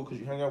impression was cool because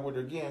you hung out with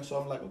her again, so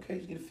I'm like, okay,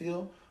 you get a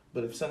feel,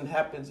 but if something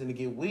happens and it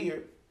get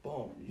weird,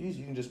 boom, you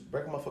can just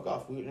break a motherfucker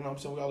off. You know what I'm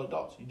saying? We all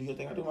adults. You do your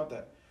thing, I do my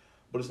thing.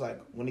 But it's like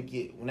when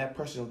that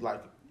person is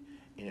like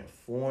an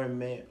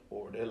informant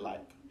or they're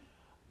like,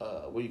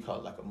 what do you call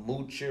it, like a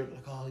moocher,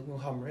 like, oh, you know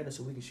how Miranda,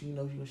 so we can, she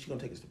gonna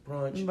take us to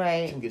brunch,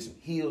 right? She can get some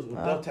heels, with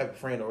that type of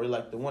friend, or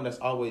like the one that's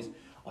always,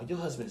 oh, your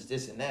husband is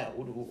this and that,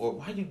 or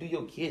why you do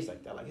your kids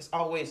like that? Like, it's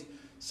always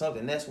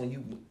something. That's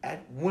when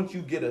once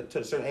you get to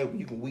a certain age,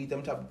 you can weed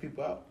them type of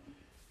people out.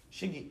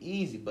 Should get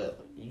easy,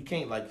 but you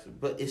can't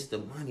but it's the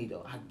money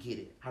though. I get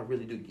it. I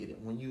really do get it.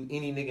 When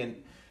any nigga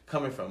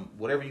coming from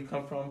whatever you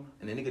come from,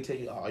 and the nigga tell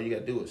you all you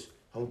gotta do is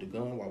hold the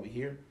gun while we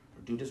here,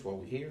 or do this while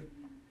we here,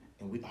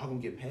 and we all gonna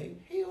get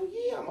paid. Hell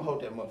yeah, I'm gonna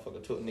hold that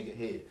motherfucker to a nigga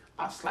head.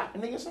 I slap a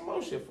nigga some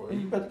more shit for it.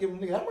 You better give a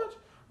nigga how much?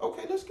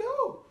 Okay, let's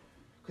go.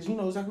 Cause you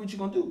know exactly what you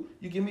gonna do.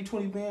 You give me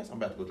 20 bands, I'm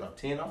about to go drop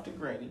 10 off to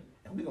Granny,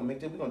 and we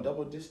gonna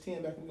double this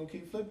 10 back, and we gonna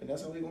keep flipping.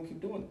 That's how we gonna keep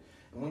doing it.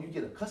 And when you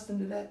get accustomed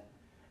to that,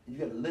 you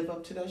gotta live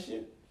up to that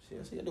shit. See,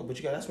 that's what you do. But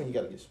that's when you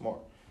gotta get smart.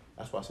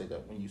 That's why I say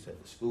that when you said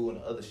the school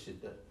and the other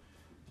shit, the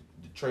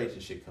trades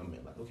and shit come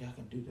in. Like, okay, I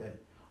can do that.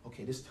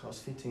 Okay, this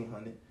costs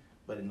 $1,500,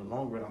 but in the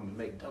long run, I'm gonna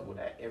make double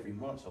that every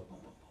month. So boom,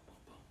 boom, boom,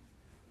 boom,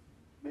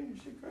 boom. Man,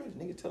 shit crazy.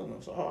 Nigga telling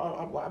them. So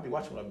I be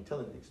watching what I be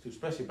telling niggas too,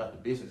 especially about the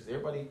business.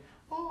 Everybody,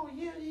 oh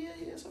yeah.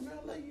 So man,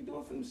 like you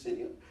doing from the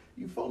city,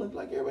 you falling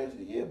like everybody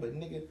said, yeah, but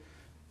nigga,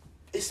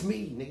 it's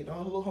me, nigga.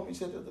 All the little homie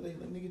said the other day,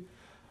 like, nigga,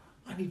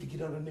 I need to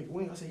get on the nigga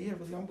wing. I said, yeah,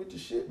 really, I'm with the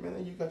shit, man.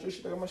 And you got your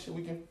shit, I got my shit.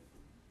 We can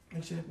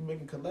make shit happen,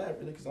 making collab,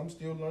 really, because I'm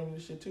still learning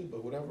this shit too.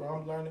 But whatever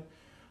I'm learning,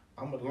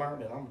 I'm gonna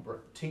learn and I'm gonna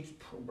teach,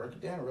 break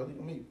it down, really.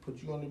 Let me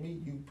put you under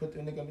me, you put the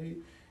nigga under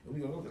you, and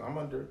we gonna go. Cause I'm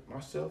under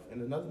myself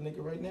and another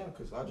nigga right now,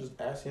 cause I just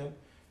ask him,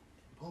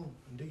 boom,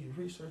 and do your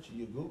research and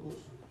your Googles,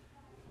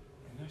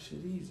 and that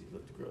shit easy.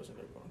 Look, the girls in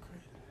there going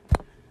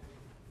crazy.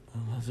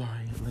 Oh,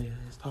 Zari,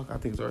 let's talk. I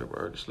think Zari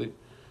will to sleep.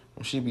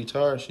 When she be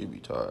tired, she be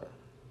tired.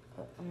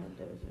 I'm gonna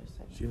doze for a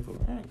second. She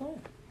all right, go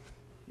ahead.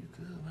 You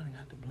good, man?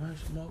 Got the blunt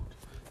smoked.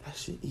 That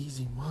shit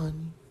easy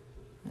money.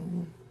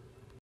 Mm-hmm.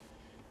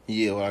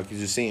 Yeah, well, like you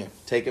just saying,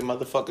 taking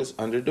motherfuckers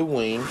under the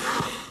wing.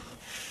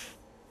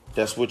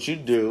 That's what you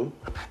do.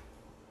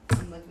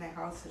 I'm looking at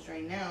houses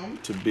right now.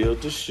 To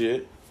build the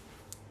shit.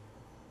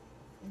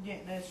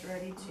 Getting us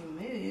ready to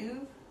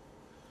move.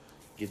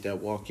 Get that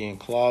walk-in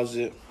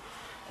closet.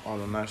 All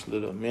the nice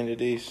little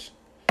amenities.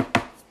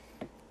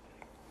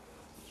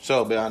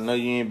 So, but I know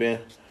you ain't been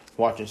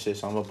watching shit,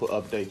 so I'm gonna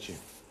update you.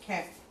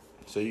 Okay.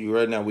 So you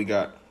right now we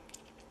got.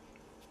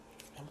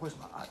 Where's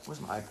my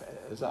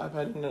iPad? Is the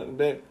iPad in the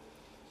bed?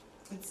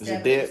 Is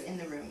it dead? In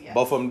the room, yeah.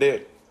 Both of them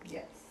dead?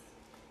 Yes.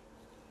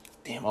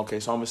 Damn, okay,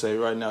 so I'm going to say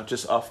right now,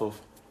 just off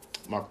of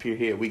my peer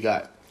here, we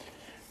got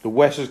the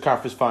Western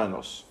Conference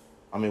Finals.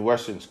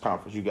 Western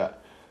Conference, you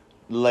got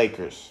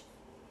Lakers,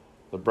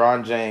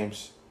 LeBron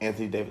James,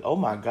 Anthony Davis. Oh,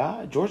 my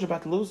God. Georgia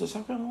about to lose to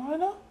South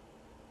Carolina?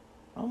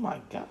 Oh, my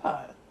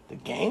God. The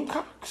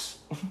Gamecocks?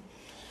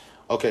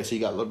 Okay, so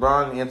you got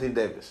LeBron and Anthony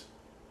Davis.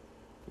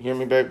 You hear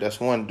me, babe? That's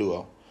one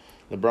duo.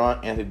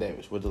 LeBron, Anthony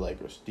Davis with the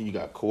Lakers. Then you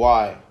got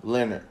Kawhi,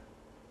 Leonard,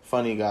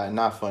 funny guy,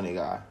 not funny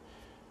guy,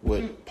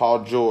 with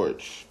Paul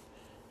George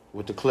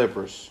with the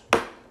Clippers.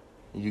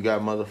 You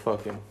got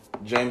motherfucking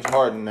James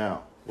Harden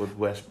now with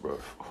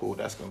Westbrook. Ooh,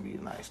 that's going to be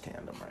a nice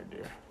tandem right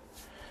there.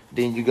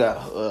 Then you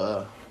got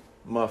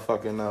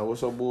motherfucking,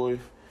 what's up, boy?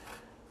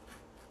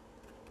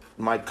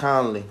 Mike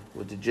Conley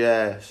with the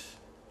Jazz.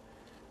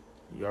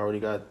 You already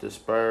got the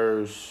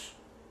Spurs.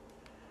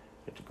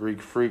 Got the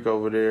Greek Freak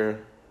over there.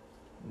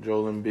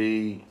 Joel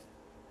Embiid.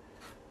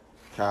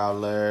 Kyle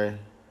Larry.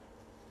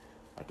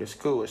 Like, it's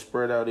cool. It's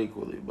spread out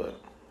equally, but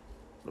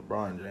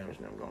LeBron James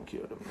never going to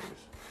kill them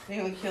niggas.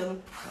 They're going to kill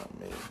them.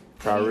 I mean, Who do you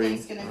Kyrie.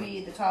 think's going to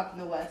be the top in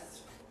the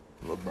West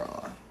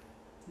LeBron.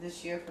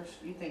 this year?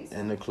 You think so?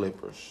 And the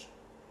Clippers.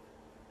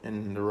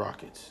 And the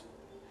Rockets.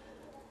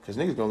 Because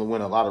niggas going to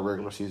win a lot of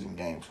regular season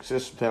games. Because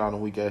it's depending on the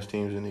weak-ass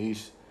teams in the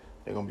East,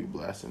 they're going to be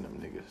blasting them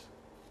niggas.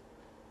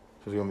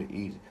 So it's going to be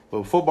easy.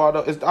 But football,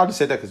 though, I just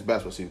said that because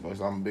basketball season,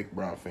 because I'm a big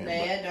Brown fan.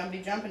 Man, don't be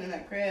jumping in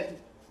that crib.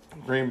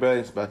 Green Bay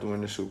is about to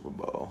win the Super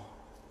Bowl.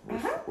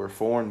 Uh-huh. We're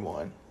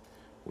 4-1.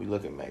 We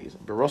look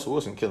amazing. But Russell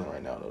Wilson killing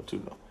right now, though,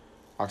 too, though.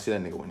 I see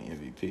that nigga win the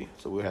MVP.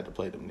 So we'll have to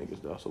play them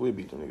niggas, though. So we'll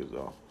beat them niggas,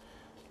 though.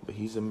 But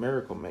he's a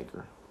miracle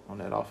maker on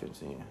that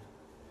offense end.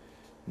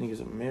 Nigga's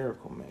a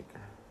miracle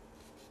maker.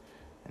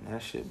 And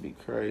that shit be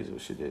crazy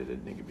what shit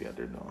that nigga be out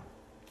there doing.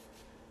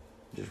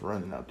 Just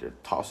running out there,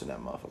 tossing that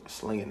motherfucker,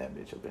 slinging that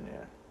bitch up in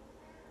there.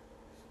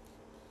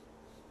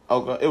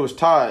 Okay, it was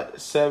tied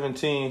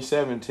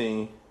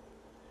 17-17,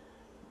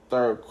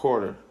 third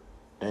quarter.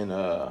 And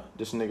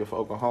this nigga for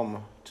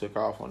Oklahoma took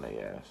off on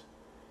their ass.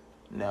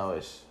 Now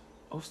it's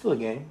still a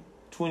game.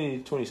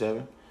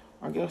 20-27.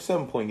 I guess a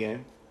 7-point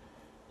game.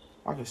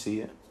 I can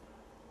see it.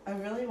 I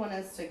really want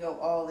us to go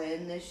all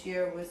in this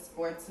year with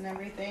sports and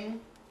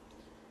everything.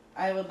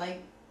 I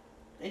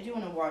do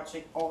want to watch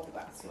like all the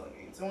basketball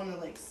games. I want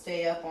to like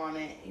stay up on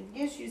it. It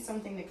gives you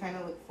something to kind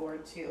of look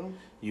forward to.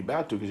 You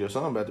about to, because your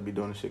son about to be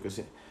doing this shit.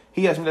 Because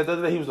he asked me that the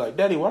other day. He was like,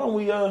 Daddy, why don't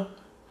we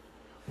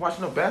watch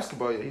no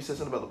basketball yet? He said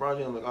something about LeBron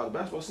James. I'm like, oh, the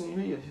basketball season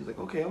here yet? He's like,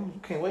 okay, I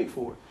can't wait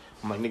for it.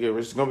 I'm like, nigga,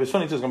 it's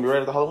funny too. It's going to be right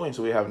after Halloween.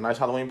 So we have a nice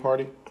Halloween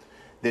party.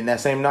 Then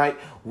that same night,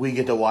 we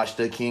get to watch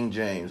the King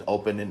James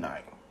opening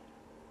night.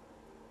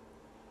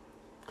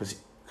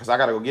 Because I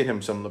got to go get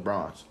him some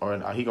LeBrons. Or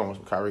he going with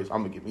some Kyrie's.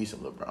 I'm going to get me some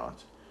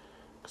LeBrons.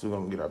 Because we're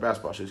going to get our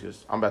basketball shit.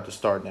 Because I'm about to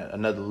start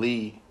another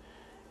league.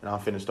 And I'm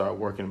finna start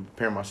working and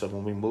preparing myself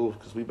when we move.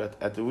 Because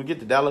after we get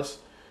to Dallas,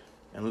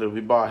 and literally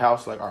we buy a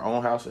house, like our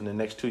own house, in the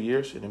next 2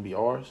 years, and then be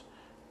ours.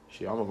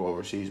 Shit, I'm going to go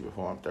overseas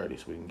before I'm 30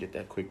 so we can get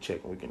that quick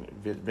check and we can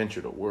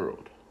venture the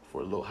world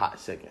for a little hot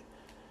second.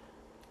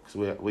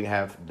 Because we can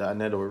have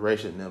Donetto or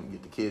Rachel and them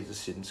get the kids to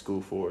sit in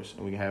school for us.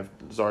 And we can have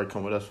Zari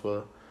come with us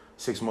for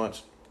 6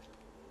 months.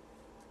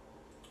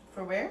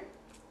 For where?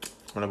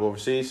 When I go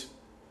overseas,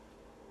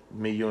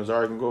 me, you, and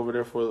Zari can go over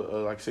there for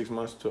like 6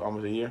 months to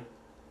almost a year.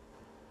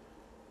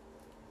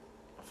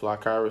 Fly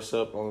Kyrus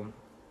up on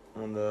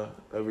the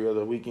every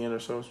other weekend or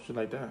so, shit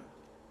like that.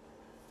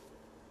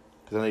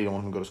 Because I know you don't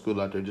want him to go to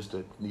school out there just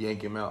to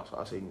yank him out. So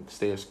I say you can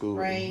stay at school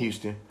in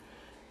Houston.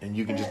 And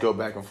you can just go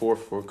back and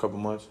forth for a couple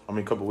months. I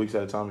mean, a couple weeks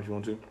at a time if you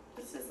want to.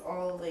 This is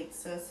all like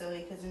so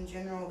silly because in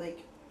general,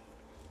 like,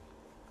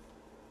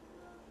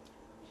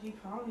 he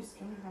probably is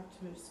gonna have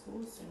to move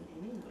schools soon,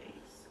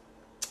 anyways.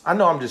 I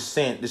know. I'm just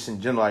saying this in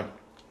general. Like,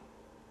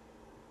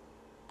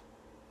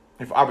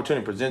 if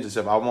opportunity presents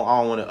itself, I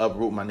don't want to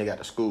uproot my nigga out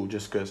of school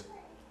just because.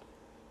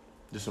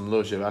 Just some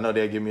little shit. I know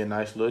they'll give me a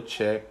nice little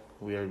check.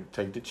 We'll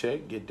take the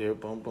check, get there,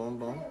 boom, boom,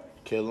 boom,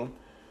 kill them,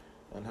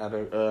 and have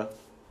her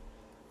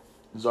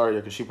Zaria,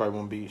 because she probably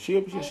won't be. She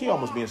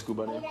almost be in school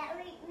by then.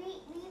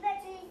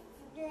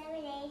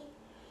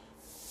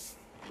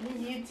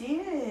 You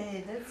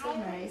did. That's so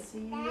nice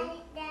of you.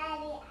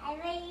 Daddy, I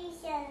made you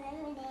some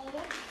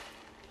lemonade.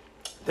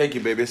 Thank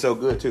you, baby. It's so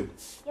good too.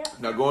 Yep.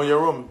 Now go in your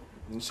room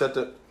and shut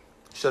the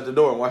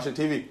door and watch the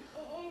TV.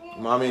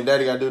 Mommy and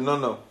Daddy gotta do no.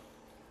 Okay,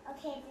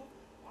 Daddy.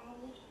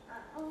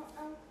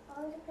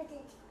 I'll put it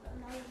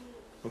on my room.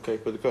 Okay,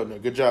 put the coat in there.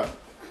 Good job.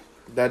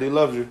 Daddy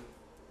loves you.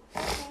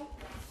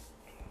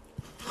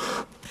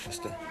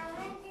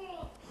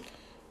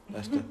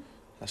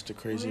 That's the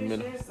crazy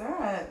middle. Where's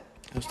that?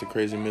 That's the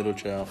crazy middle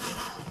child.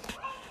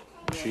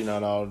 She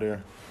not all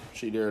there.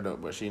 She there though,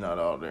 but she not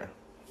all there.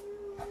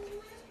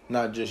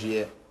 Not just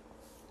yet.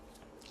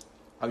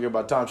 I get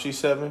by the time she's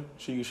 7,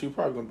 she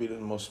probably gonna be the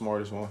most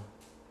smartest one.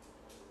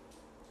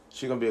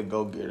 She gonna be a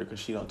go-getter because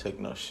she don't take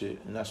no shit,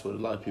 and that's what a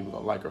lot of people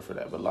gonna like her for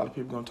that. But a lot of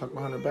people gonna talk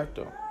behind her back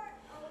though.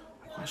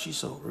 Why she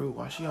so rude?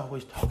 Why she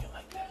always talking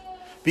like that?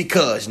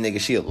 Because nigga,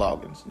 she a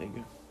Loggins,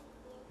 nigga.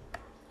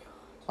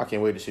 I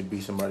can't wait till she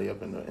beat somebody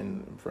up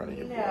in front of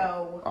you.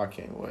 No. Boy. I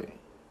can't wait.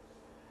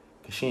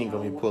 Cause she ain't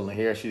gonna be pulling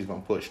hair. She's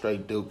gonna put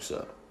straight dukes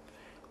up.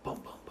 Boom,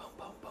 boom, boom,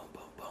 boom, boom,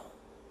 boom, boom.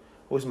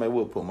 Wish somebody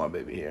would pull my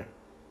baby hair.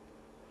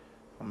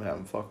 I'm gonna have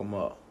him fuck him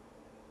up.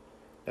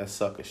 That's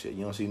sucker shit.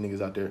 You don't see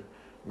niggas out there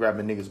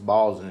grabbing niggas'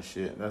 balls and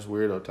shit. That's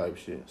weirdo type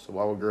shit. So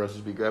why would girls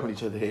just be grabbing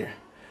each other hair?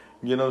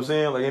 You know what I'm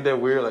saying? Like, ain't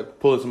that weird? Like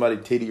pulling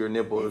somebody's titty or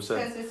nipple or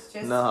something. Because it's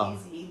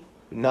just easy.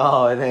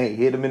 No, it ain't.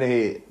 Hit him in the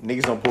head.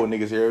 Niggas don't pull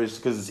niggas' hair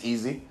just because it's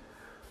easy.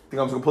 Think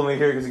I'm just gonna pull his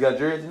hair because he got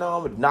dreads? No,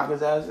 I'm gonna knock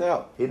his ass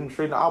out. Hit him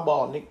straight in the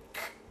eyeball, nigga.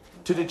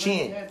 To the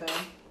chin.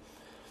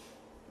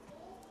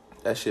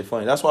 That shit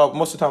funny. That's why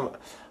most of the time,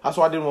 that's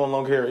why I didn't want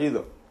long hair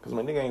either. Because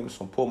my nigga ain't just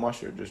gonna pull my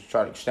shit, just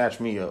try to snatch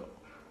me up.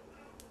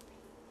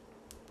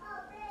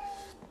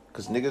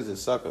 Because niggas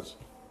is suckers.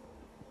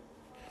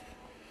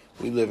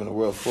 We live in a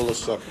world full of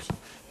suckers.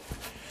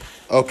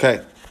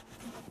 Okay.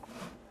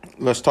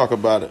 Let's talk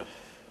about it.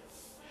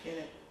 Get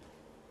it.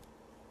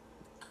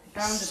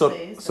 Found the So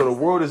place. the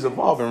world is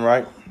evolving,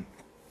 right?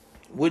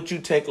 Would you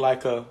take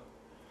like how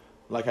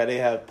they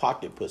have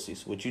pocket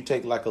pussies? Would you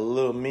take like a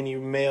little mini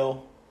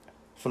male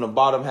from the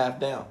bottom half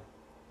down?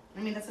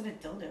 I mean, that's what a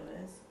dildo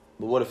is.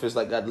 But what if it's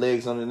like got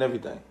legs on it and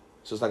everything?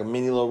 So it's like a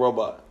mini little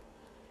robot.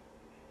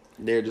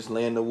 They're just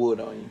laying the wood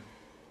on you.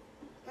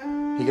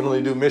 He can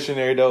only do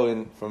missionary though,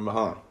 and from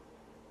behind.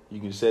 You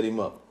can set him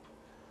up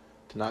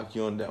to knock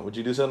you on down. Would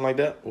you do something like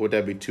that, or would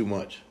that be too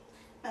much?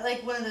 I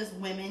like one of those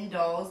women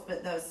dolls,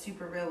 but that was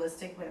super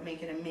realistic, but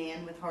make it a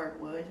man with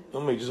hardwood.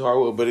 Don't make just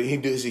hardwood, but he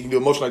can do a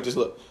motion like this.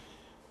 Look,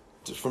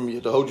 just from you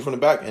to hold you from the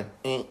back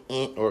and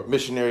or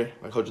missionary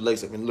like hold your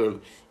legs up and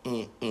literally.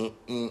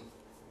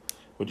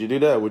 Would you do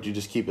that, or would you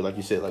just keep it like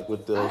you said, like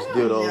with those I don't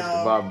dildos,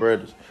 know. the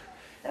vibrators?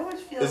 That would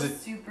feel Is it-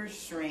 super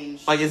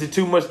strange. Like, is it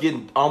too much?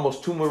 Getting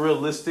almost too more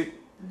realistic?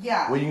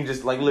 Yeah. Where you can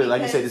just like literally,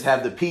 like you said, Because just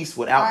have the piece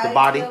without the I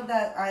body. feel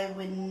that I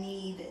would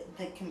need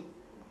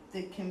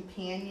the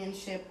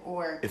companionship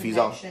or If he's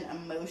all- connection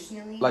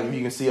emotionally. Like if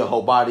you can see a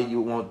whole body,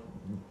 you want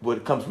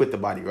what comes with the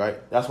body,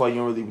 right? That's why you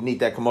don't really need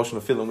that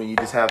emotional feeling when you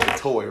just have the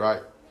toy,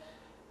 right?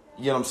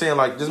 You know what I'm saying?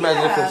 Like, just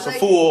imagine if Yeah, it's like- a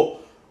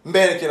full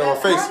mannequin on her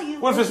But face. how do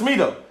you- What if it's me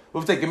though?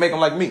 What if they can make him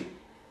like me?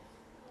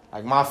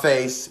 Like my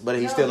face, but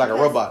he's No, still like a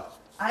because robot.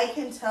 I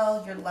can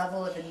tell your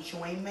level of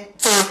enjoyment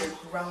through your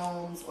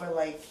groans or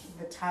like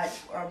the touch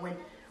or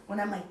when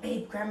I'm like,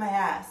 babe, grab my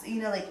ass.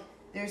 You know, like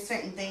there's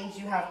certain things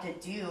you have to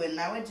do, and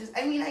I would just.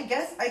 I mean, I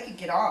guess I could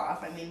get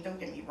off. I mean, don't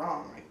get me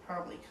wrong, I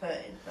probably could,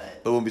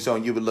 but But it wouldn't be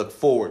something you would look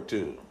forward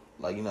to.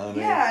 Like, you know what I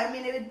mean? yeah, I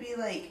mean, it would be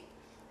like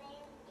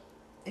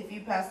if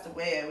you passed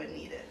away, I would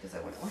need it because I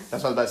wouldn't want.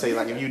 That's what I was about to say.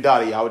 Like, if you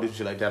die, I would do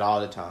shit like that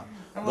all the time.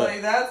 I'm But-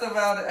 like, that's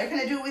about it. I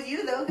couldn't do it with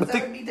you though, But because that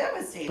think- would be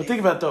devastating. But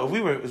think about it though,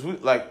 if we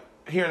like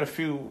here in a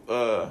few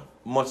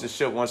months and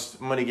shit, once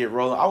money get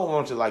rolling, I would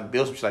want to like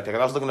build some shit like that.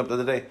 'Cause I was looking up the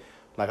other day,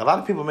 like a lot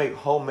of people make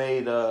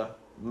homemade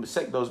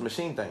those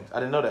machine things. I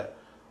didn't know that.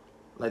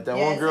 Like that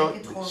Yes, one girl, I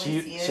could totally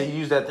see she it.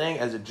 used that thing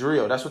as a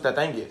drill. That's what that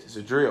thing is. It's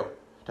a drill.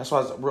 That's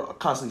why it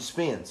constantly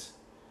spins.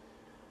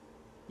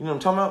 You know what I'm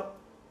talking about?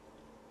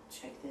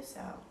 Check this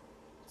out.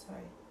 Sorry.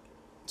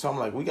 So I'm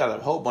like, we got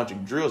a whole bunch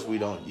of drills we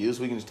don't use.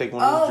 We can just take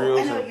one Oh, of those I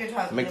drills know what and you're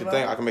talking make the about.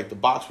 thing. I can make the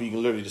box where you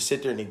can literally just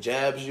sit there and it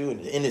jabs you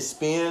and it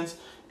spins.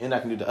 And I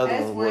can do the other I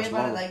one just where worry it's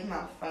about longer. it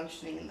like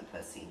malfunctioning in the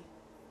pussy.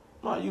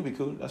 No, you be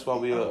cool. That's why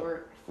we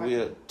Or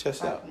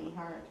test fuck out. me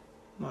hard.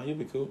 No, you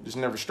be cool. Just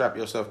never strap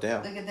yourself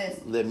down. Look at this.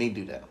 Let me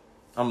do that.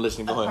 I'm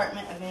listening. Go ahead.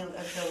 Apartment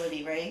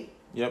availability, right?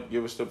 Yep,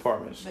 give us the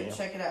apartments. But Yeah.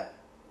 check it out.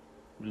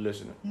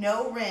 Listening.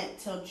 No rent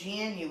till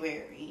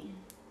January.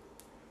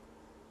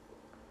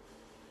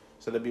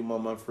 So that'd be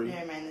 1 month free.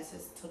 Never mind, this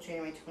is till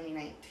January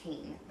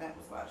 2019. That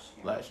was last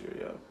year. Last year,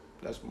 yeah.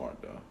 That's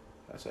smart though.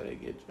 That's how they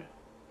get you.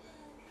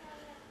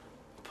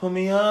 Put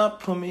me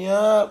up, put me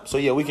up. So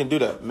yeah, we can do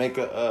that. Make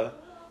a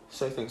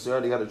say things. I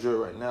already got a drill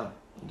right now.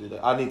 Do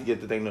that. I need to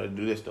get the thing to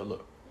do this though.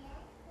 Look.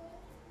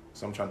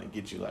 So I'm trying to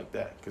get you like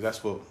that because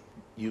that's what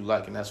you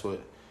like and that's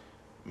what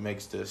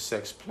makes the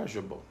sex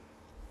pleasurable.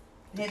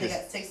 Hey, they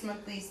got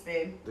 6-month lease,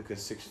 babe. The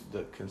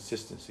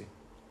consistency.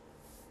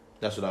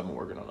 That's what I've been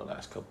working on the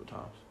last couple of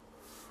times.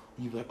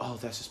 You be like, oh,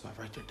 that's the spot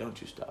right there. Don't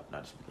you stop.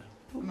 Not just be like,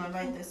 I'm gonna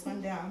write this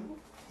one down.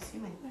 See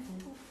my.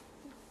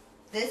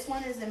 This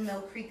one is in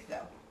Mill Creek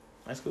though.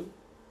 that's cool.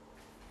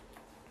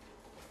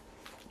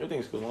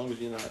 Everything's cool as long as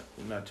you're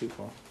not too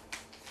far.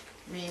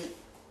 I mean,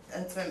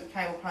 that's when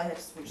Kai will probably have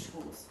to switch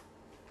schools.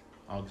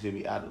 I'll because it'll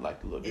be out of like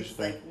the little It's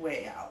district thing. like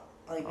way out.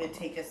 Like it'd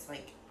take us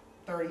like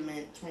 30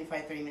 minutes,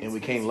 25, 30 minutes. And we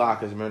to can't get lock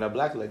because remember that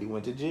black lady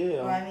went to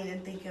jail. Well, I mean,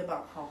 and think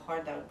about how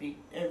hard that would be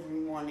every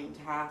morning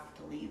to have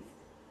to leave.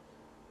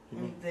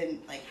 And then,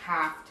 like,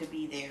 have to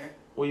be there.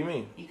 What do you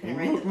mean? You couldn't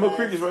rent the Mill bus.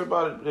 Creek is right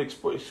by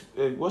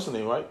the what's the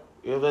name, right?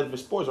 11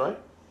 Sports, right?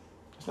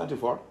 It's not too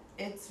far.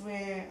 It's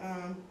where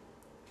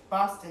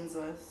Boston's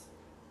was.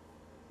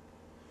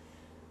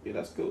 Yeah,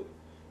 that's cool.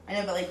 I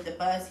know, but like the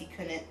bus, he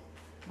couldn't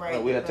ride.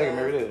 No, we had the to take him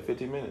bus. every day,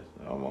 15 minutes.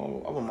 I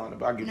won't mind it,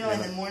 but I'll get No, you in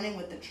that. the morning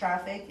with the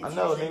traffic, it's I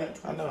know, usually nigga.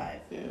 about I know. 25.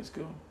 Yeah, it's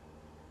cool.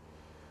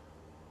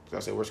 I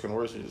said, worst can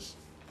worst is just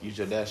use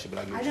your dash shit, but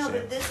I get I what know, you're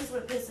saying. but this is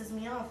what pisses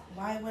me off.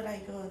 Why would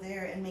I go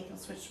there and make them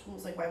switch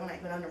schools? Like, why wouldn't I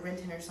go down to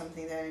Renton or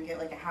something there and get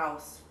like a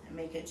house and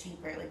make it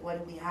cheaper? Like, what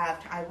do we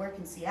have? I work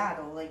in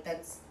Seattle. Like,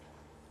 that's.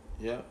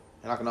 Yeah,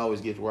 and I can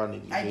always get to where I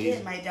need to I be.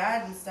 get my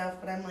dad and stuff,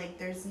 but I'm like,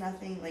 there's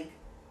nothing like.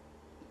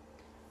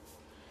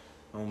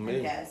 On I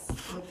me. guess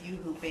with you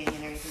hooping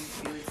and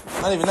everything to do.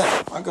 It's Not even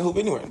that. I can hoop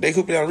anywhere. They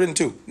hoop it down written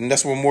too. And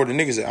that's where more the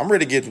niggas at. I'm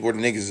ready to get to where the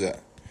niggas is at.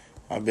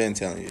 I've been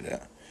telling you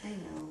that. I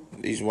know.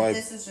 These white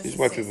This is just these a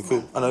white people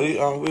cool. 6 I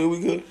know we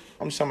good.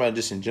 I'm just talking about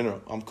just in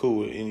general. I'm cool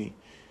with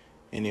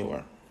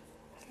anywhere.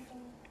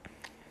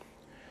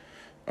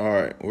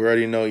 Alright, we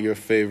already know your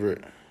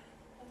favorite.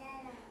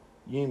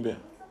 You ain't been.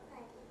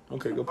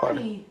 Okay, go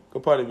party. Go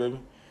party, baby.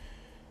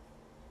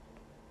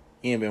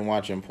 You ain't been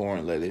watching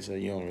porn lately, so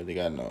you don't really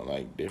got no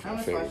like I different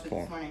almost favorite watched it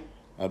porn. this morning.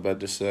 I about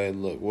to say,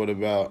 look, what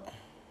about?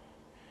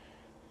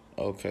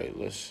 Okay,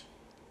 let's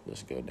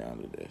go down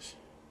to this.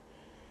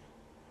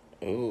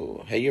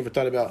 Oh, hey, you ever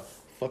thought about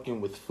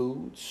fucking with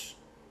foods?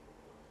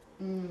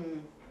 I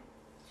mean,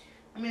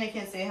 I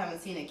can't say I haven't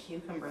seen a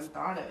cucumber and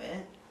thought of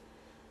it,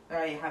 but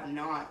I have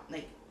not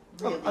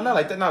really. I'm not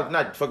like that.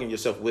 Not fucking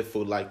yourself with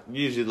food. Like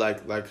usually,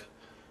 like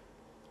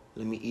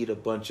let me eat a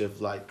bunch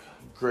of like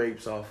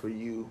grapes off of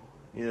you.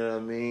 You know what I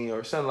mean,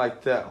 or something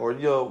like that, or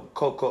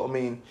cocoa. I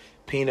mean,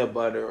 peanut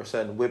butter or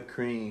something, whipped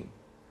cream.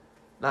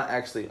 Not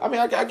actually. I mean,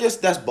 I guess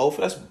that's both.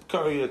 That's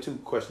currently a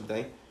 2-question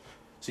thing.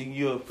 So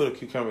you put a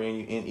cucumber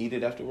in and eat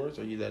it afterwards,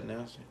 or you that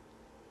nasty?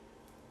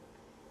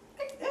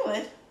 It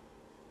would.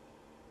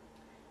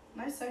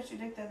 When I sucked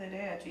your dick the other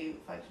day after you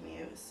fucked me,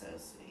 it was so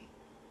sweet.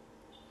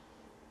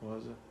 What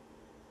was it?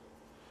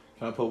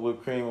 Can I put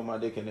whipped cream on my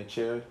dick in a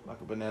chair,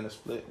 like a banana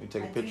split? You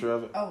take a picture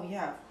of it? Oh,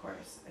 yeah, of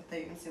course. I thought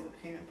you were going to say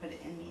whipped cream and put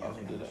it in me. I was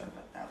gonna do not that. sure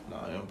about that No,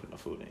 one. I don't put no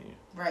food in you.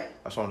 Right.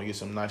 I just want to get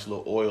some nice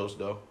little oils,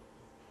 though.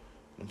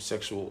 Some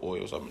sexual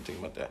oils. I've been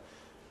thinking about that.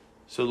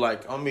 So,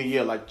 like,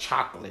 like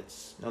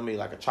chocolates.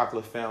 Like a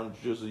chocolate fountain,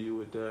 drizzle you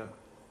with that.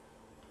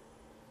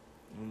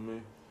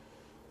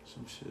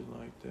 Some shit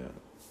like that.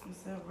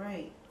 Is that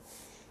right?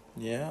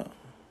 Yeah.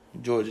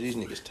 Georgia, these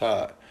niggas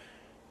tired.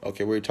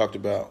 Okay, we already talked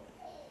about.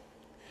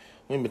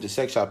 We ain't been to the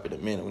sex shop in a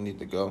minute. We need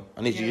to go.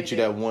 I need you to get you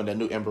that one, that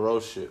new Amber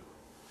Rose shit.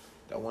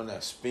 That one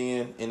that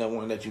spin, and that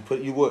one that you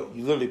put, you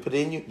literally put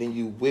it in you, then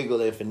you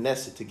wiggle and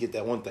finesse it to get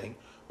that one thing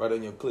right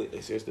on your clit. They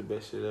say it's the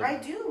best shit ever. I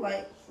do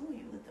like, ooh,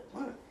 you lit the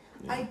one.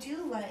 Yeah. I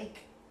do like,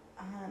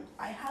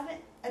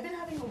 I've been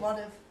having a lot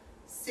of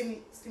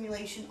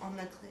stimulation on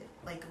the clit,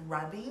 like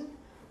rubbing,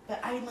 but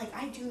I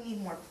do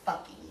need more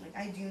fucking. Like,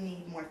 I do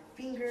need more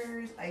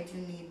fingers, I do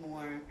need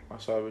more I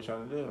saw what we're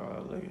trying to do.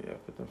 Oh, look at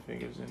that. Put them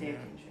fingers in dick there.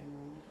 in general.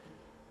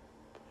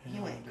 He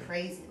went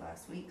crazy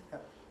last week, though.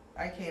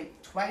 I came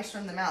twice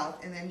from the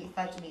mouth, and then he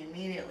fucked me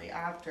immediately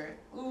after.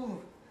 Ooh,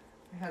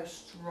 I had a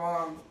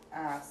strong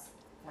ass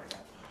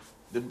workout.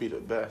 They'd be the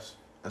best,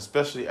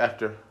 especially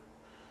after.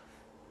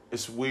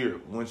 It's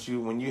weird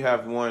when you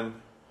have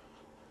one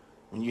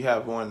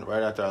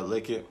right after I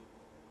lick it,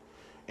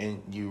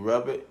 and you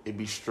rub it, it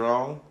be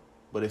strong.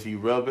 But if you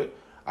rub it,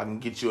 I can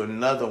get you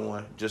another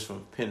one just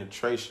from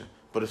penetration.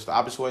 But it's the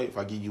opposite way. If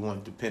I give you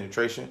one through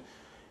penetration,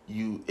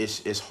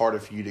 it's harder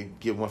for you to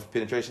give one for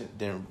penetration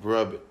than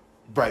rub it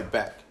right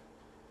back.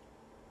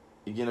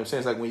 You get what I'm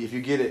saying? It's like if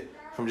you get it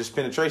from just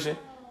penetration,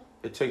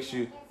 it takes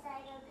you.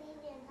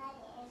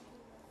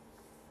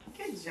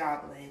 Good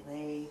job,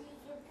 Lele.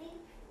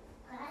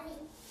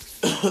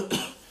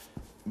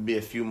 Be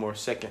a few more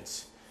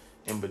seconds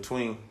in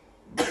between.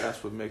 But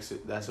that's what makes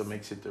it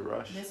the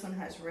rush. This one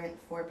has rent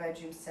 4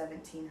 bedrooms,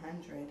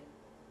 $1,700,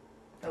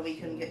 but we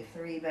couldn't get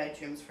 3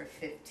 bedrooms for $15.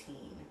 Yeah,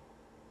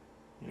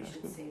 We that's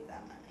should good. save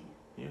that money.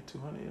 Yeah,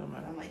 200. Don't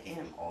matter. I'm like,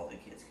 damn, all the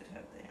kids could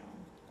have their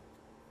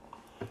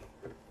own.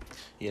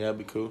 Yeah, that'd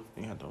be cool.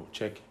 You have to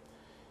check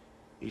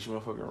each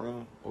motherfucking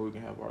room, or we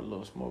can have our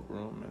little smoke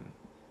room and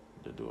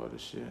to do all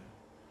this shit.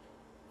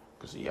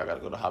 Cause I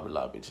gotta go to Hobby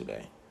Lobby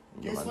today.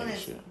 And get This my one nigga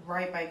is shit.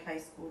 right by high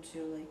school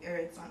too, or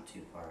it's not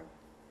too far.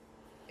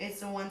 It's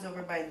the ones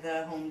over by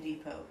the Home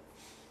Depot.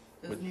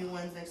 Those new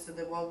ones next to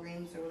the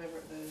Walgreens or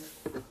whatever.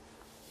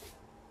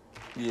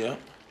 Yeah.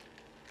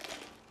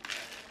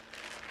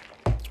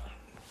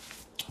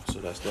 So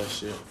that's that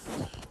shit.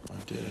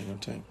 Right there,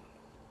 ain't gonna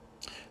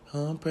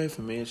take. Pray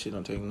for me. That shit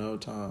don't take no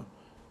time.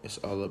 It's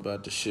all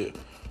about the shit.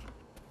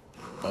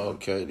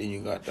 Okay, then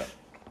you got that.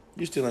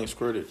 You still ain't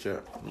squirted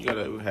yet. You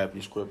gotta have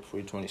you squirt before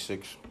you're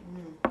 26.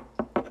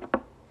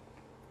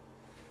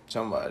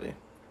 Somebody.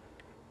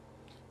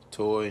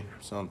 Toy,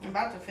 something. I'm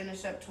about to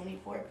finish up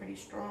 24 pretty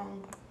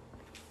strong.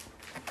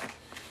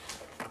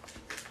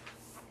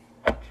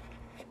 I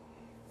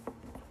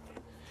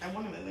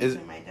want to move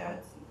into my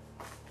dad's.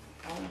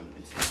 I want to move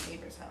into my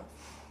neighbor's house.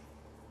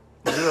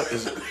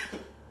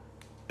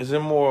 Is it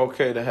more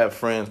okay to have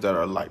friends that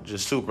are like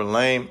just super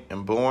lame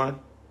and boring,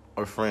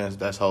 or friends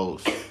that's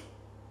hoes?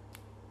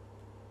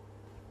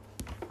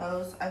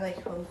 Hoes. I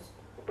like hoes.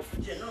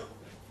 General.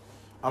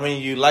 I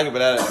mean, you like it,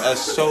 but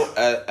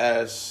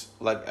as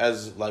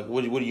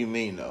what do you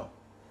mean though?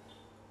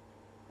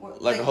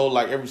 Like a whole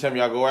every time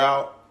y'all go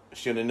out,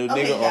 she and a new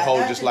Okay, nigga, or yeah, whole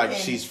that just like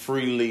depends. she's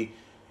freely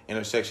in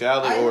her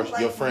sexuality, I or don't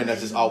your like friend that's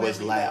women just who always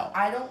really loud.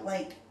 I don't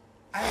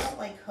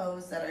like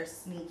hoes that are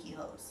sneaky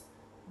hoes.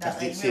 That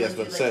That's really that's do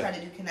what I said. try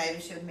to do conniving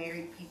shit with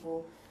married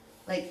people.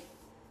 Like,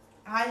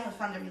 I have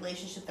found a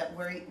relationship that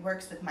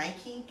works with my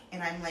kink,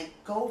 and I'm like,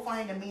 go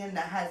find a man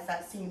that has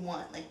that same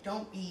one. Like,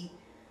 don't be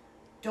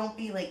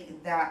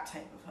like that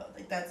type of hoe.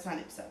 Like, that's not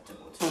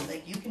acceptable to me.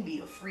 Like, you can be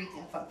a freak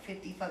and fuck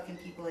 50 fucking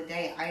people a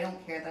day. I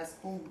don't care. That's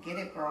cool. Get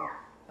it, girl.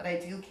 But I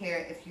do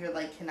care if you're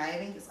like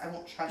conniving, because I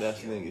won't trust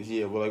That's you. niggas,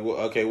 yeah. Well, like,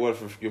 okay,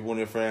 what if one of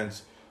your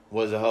friends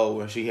was a hoe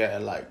and she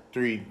had like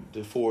 3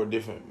 to 4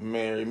 different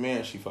married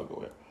men she fucking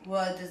with?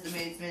 Well, does the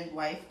married man's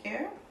wife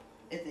care?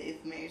 If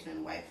the married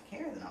man's wife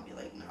care, then I'll be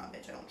like, nah,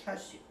 bitch, I don't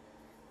trust you.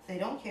 they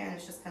don't care and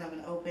it's just kind of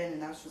an open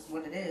and that's just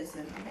what it is,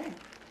 then okay.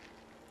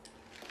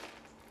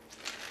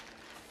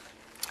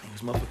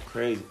 This motherfucker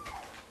crazy.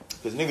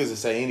 Because niggas will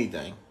say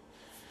anything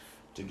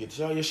to get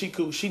to, oh, yeah, she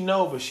cool. She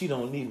know, but she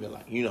don't need me.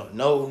 Like, you know,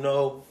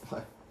 no.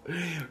 Like,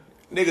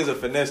 niggas will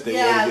finesse their way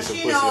to get some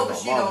pussy. Yeah, she know, on but my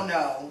she mama. don't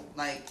know.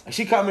 Like,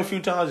 She caught me a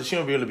few times and she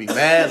don't really be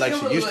mad like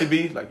she used to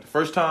be, like the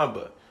first time,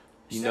 but,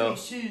 you know.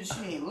 She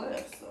ain't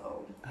left,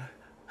 so.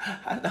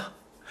 I know.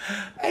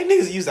 Hey,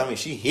 niggas used to, I mean,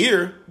 she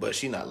here, but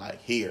she not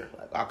like here.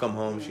 Like, I come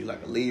home, she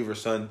like a leave or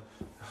something.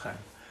 Like,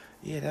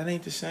 yeah, that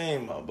ain't the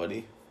same, my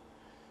buddy.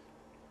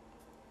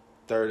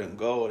 Third and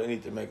goal, they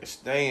need to make a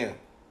stand.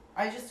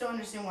 I just don't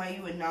understand why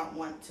you would not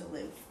want to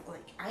live.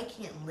 Like, I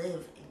can't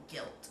live in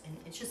guilt. And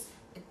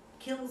it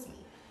kills me.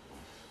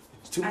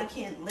 It's too I much.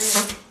 can't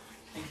live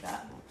like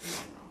that. I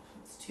don't know.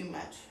 It's too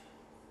much.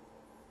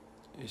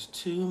 It's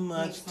too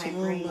much, Makes my too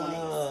brain want to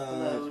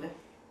much. explode.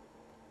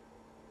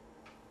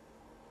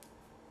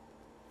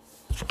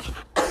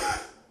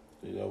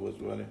 See, that was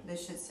running.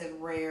 This shit said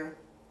rare.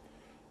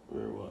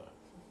 Rare what?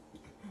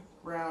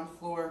 Ground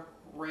floor,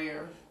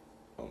 rare.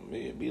 Oh,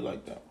 me, it be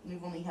like that.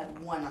 We've only had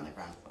one on the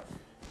ground floor.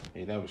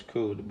 Hey, that was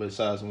cool.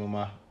 Besides when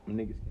my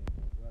niggas came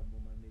up,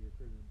 when my nigga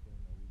Christian came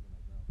up, we went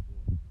on ground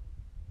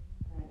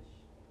floor.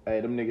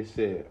 Hey, them niggas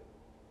said,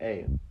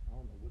 hey, I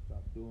don't know what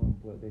y'all doing,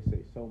 but they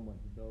say so much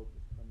dope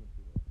is coming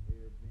through the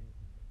air vent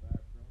in the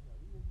bathroom. Like,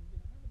 we wasn't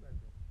getting out of the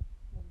bathroom.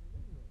 We wasn't in the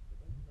living room. But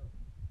don't you know,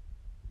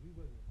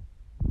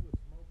 we was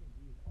smoking,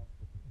 we was all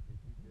smoking.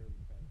 We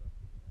barely passed up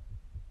to the back.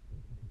 But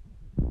the niggas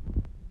was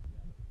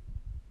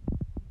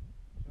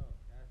Chunk,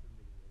 ask them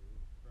niggas, it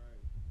was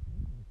crazy.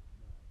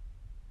 Nah.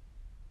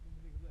 When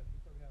the niggas left, we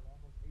probably had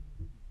almost 80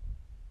 duties.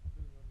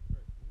 Living on the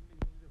stretch. When the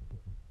niggas only there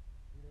for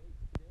 3 days?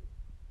 2 days?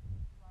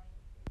 Right.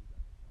 Okay, we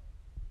got the phone.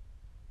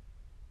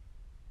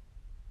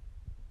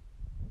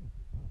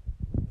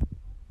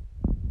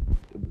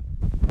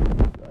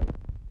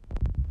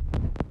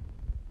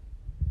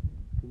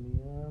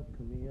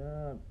 Come me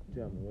up.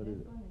 Tell me, what is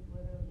This it? one is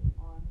literally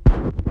on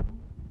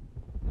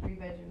 3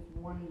 bedrooms,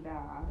 1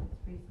 bath. It's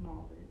pretty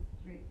small, but it's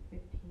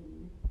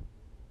 315.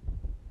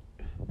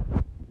 I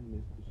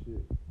missed the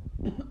shit.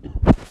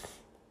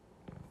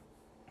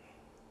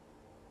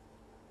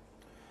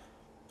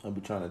 I'll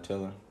be trying to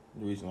tell her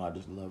the reason why I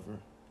just love her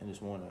and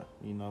just want to,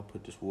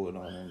 put this wood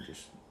on her and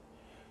just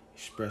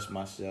express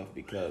myself,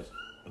 because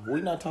if we're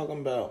not talking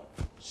about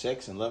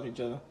sex and love each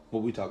other,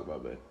 what we talk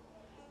about, babe?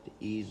 The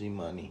easy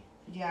money,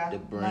 Yeah, the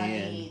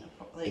brand, money,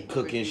 the like,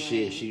 cooking we're shit.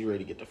 doing- She's ready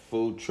to get the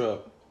food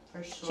truck.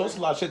 For sure. So it's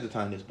a lot of shit to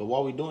time this, but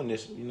while we doing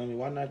this,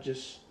 why not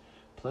just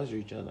pleasure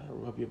each other,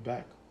 rub your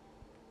back?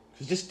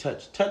 Because just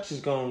touch is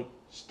going to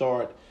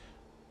start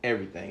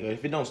everything.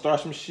 If it don't start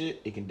some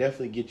shit, it can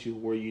definitely get you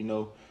where you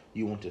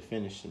want to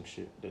finish some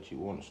shit that you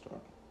want to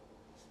start.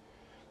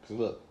 Because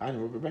look, I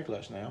didn't rub her back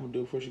last night. I'm going to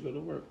do it before she go to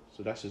work.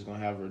 So that's just going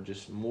to have her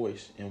just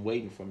moist and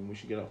waiting for me when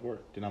she get off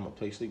work. Then I'm going to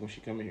play sleep when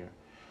she come in here.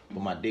 But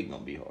my dick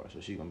going to be hard.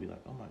 So she going to be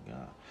like, oh my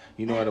God.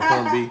 You know how the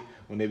porn be?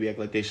 When they be act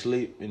like they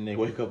sleep and they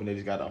wake up and they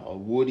just got a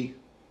woody.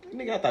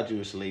 Nigga, I thought you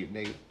was asleep,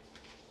 nigga.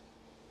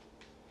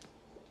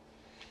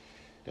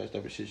 That's the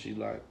type of shit she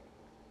like.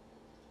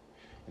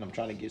 And I'm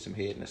trying to get some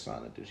head in the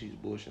sauna too. She's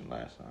bullshitting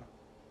last time.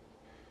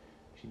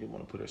 She didn't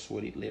want to put her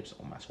sweaty lips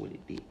on my sweaty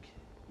dick.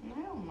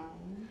 I don't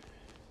mind.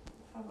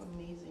 Have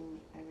amazing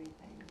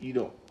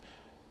everything.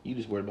 You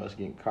just worried about us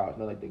getting caught. It's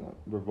not like they're going to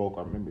revoke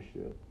our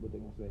membership. But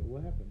they're going to say,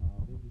 what happened?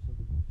 Oh, they just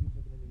sucking that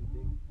nigga's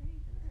dick.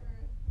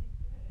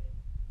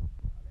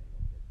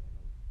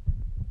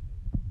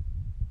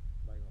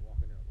 Somebody going to walk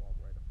in there and walk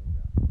right the fuck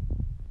out.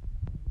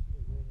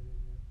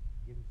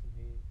 Give him some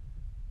head.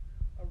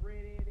 A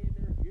redhead in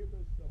there. Give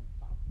us some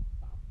pop.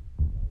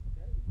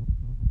 Okay?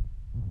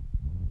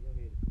 Your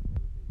head is just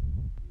everything.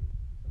 Yeah.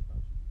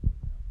 Sometimes she be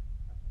fucking out.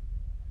 That's the only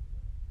thing I like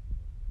about her.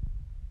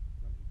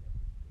 Let me eat that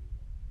pussy day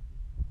one.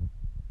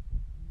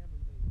 I'm never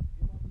lazy.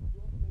 If I'm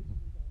lazy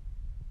sometimes.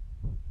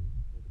 No truth.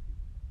 Other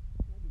people.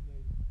 Don't be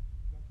lazy.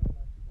 I try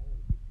not to. I want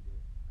to get you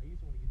there. I used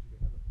to want to get you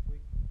there hella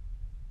quick.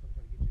 So I'm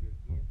trying to get you there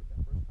again. But that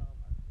first time,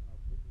 when I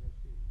was looking at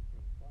shit and you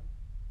came twice,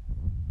 I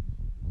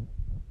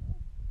was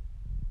like, shit,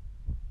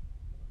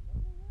 this on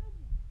another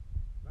level.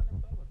 I never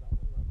thought about that. I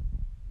went around.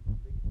 You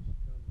just lick it till she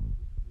come and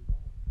just move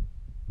on.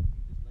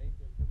 You just lay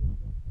there and tell her she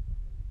goes.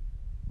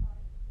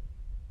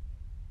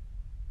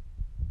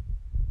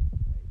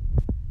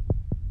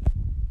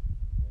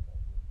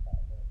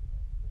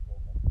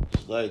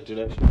 Like, dude,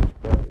 that shit is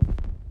crazy.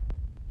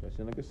 Just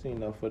in a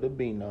casino for the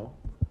Beano.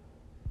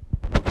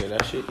 Okay,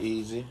 that shit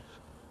easy.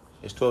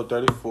 It's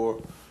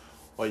 12:34.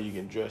 Or you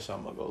can dress,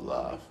 I'm gonna go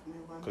live.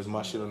 Because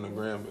my shit on the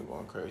gram been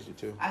going crazy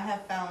too. I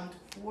have found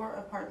 4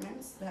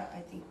 apartments that I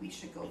think we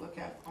should go look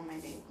at on my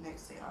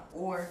next day off.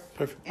 Or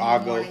Perfect. in the I'll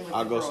morning with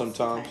the go girls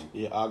sometimes. sometime.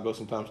 Yeah, I'll go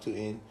sometimes too.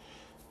 And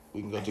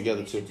we can go I think together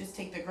we too. should just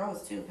take the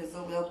girls too, because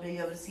they'll be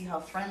able to see how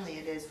friendly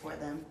it is for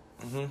them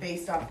Mm-hmm.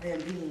 based off them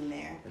being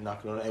there. And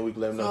knock it on, and we can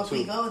let them So know if too.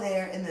 we go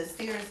there and the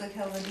stairs look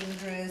hella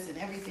dangerous and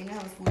everything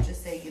else, we'll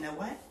just say, you know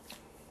what?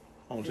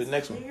 On to the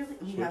next one. Clearly,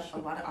 we Switch have a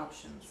it. lot of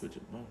options. Switch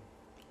it. No.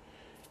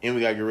 And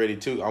we gotta get ready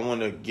too. I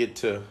want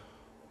to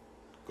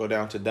go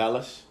down to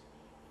Dallas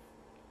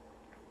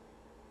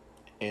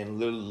and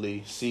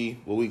literally see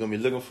what we gonna be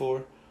looking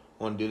for.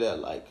 I want to do that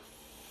like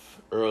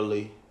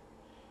early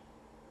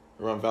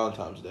around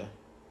Valentine's Day.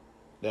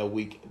 That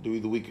week, do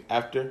the week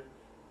after.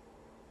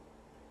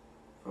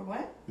 For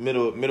what?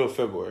 Middle of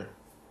February.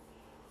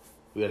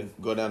 We gotta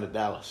go down to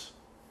Dallas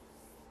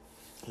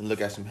and look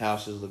at some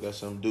houses, look at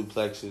some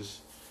duplexes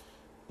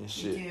and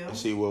shit, and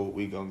see where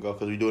we gonna go.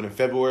 Cause we do it in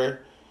February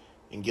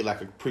and get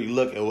like a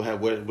pre-look, and we'll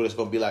have what it's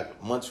gonna be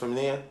like months from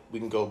then. We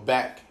can go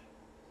back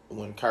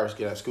when Kyrus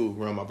get out of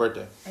school around my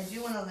birthday. I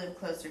do want to live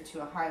closer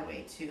to a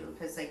highway too,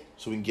 cause like.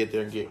 So we can get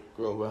there and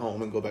grow back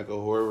home and go back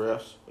over wherever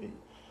else.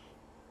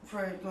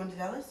 For going to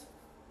Dallas?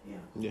 Yeah.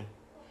 Yeah.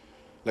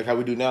 Like how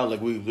we do now,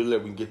 like we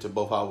can get to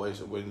both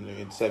highways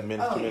in 7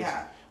 minutes, 2 minutes.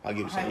 Yeah. I'll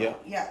give you some. Yeah.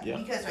 Yeah.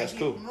 Because that's right,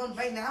 cool.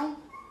 Right now,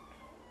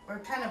 we're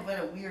kind of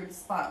at a weird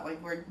spot.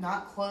 Like we're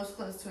not close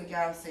to a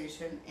gas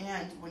station,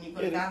 and when you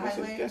go to that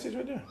highway, gas station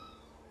right there.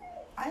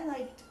 I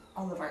liked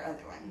all of our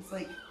other ones.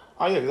 Like.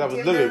 Oh yeah, because I was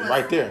Denver literally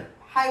right there.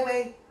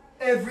 Highway,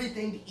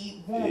 everything to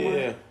eat,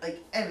 Walmart,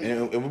 like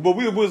everything. But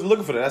we was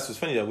looking for that. That's what's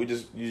funny though. We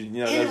just you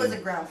know. And it was a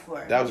ground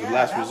floor. That was the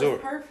last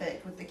resort. Was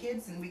perfect with the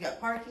kids, and we got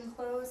parking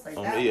close. Like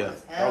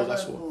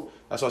That's cool.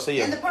 That's what I say.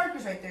 Yeah. And the park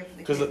was right there for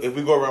the kids. Because if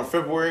we go around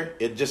February,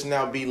 it just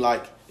now be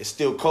like it's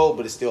still cold,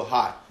 but it's still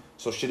hot.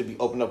 So shit be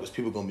open up because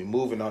people gonna be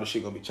moving, all the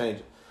shit gonna be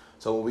changing.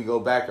 So when we go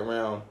back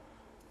around,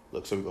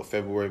 so we go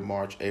February,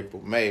 March,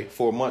 April, May,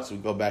 4 months. We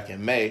go back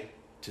in May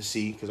to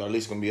see because our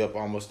lease gonna be up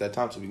almost that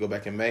time. So we go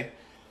back in May.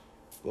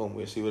 Boom,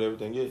 we'll see what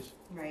everything is.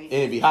 Right. And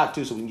it'd be hot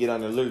too, so we can get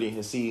on there literally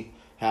and see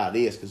how it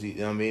is. Because, you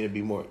know what I mean? It'd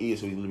be more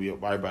easy. So we can be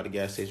right by the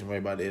gas station,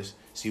 right by this,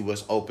 see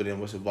what's open and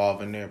what's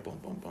evolving there. Boom,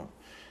 boom, boom.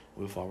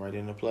 We'll fall right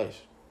into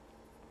place.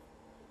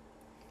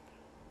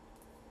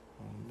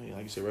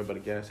 Like you said, right by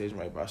the gas station,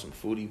 right by some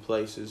foodie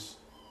places.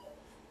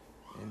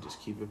 And just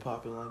keep it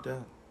popping like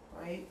that.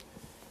 Right.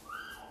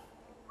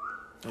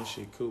 That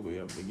shit cool, but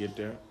yeah, to get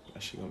there,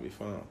 that shit gonna be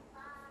fun.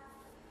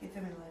 Get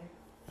them in later.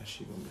 That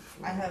shit gonna be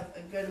fun. I have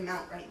a good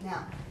amount right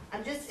now.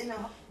 I'm just in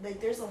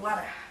there's a lot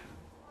of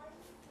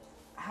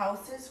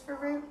houses for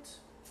rent.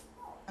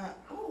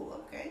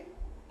 Oh, okay.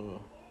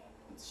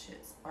 This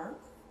shit spark.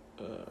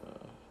 So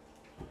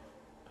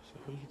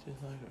where you get this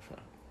lighter from?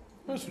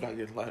 Where's what I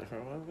get lighter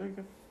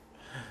from?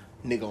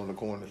 Nigga on the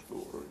corner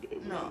store.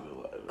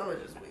 No, that was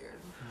just weird.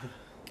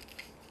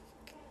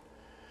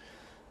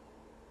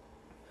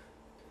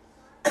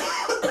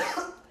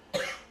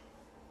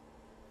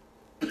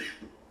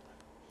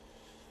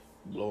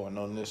 Blowing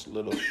on this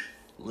little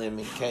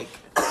lemon cake.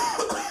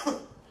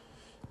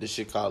 This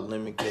shit called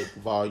Lemon Cake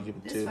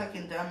Volume 2. This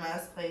fucking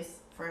dumbass place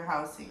for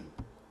housing.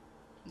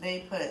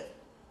 They put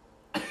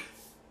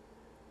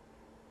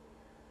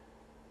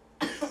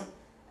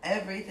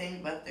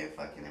everything but their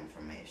fucking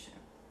information.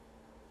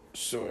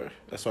 Sure.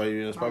 That's why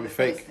that's probably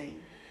fake.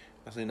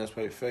 I think that's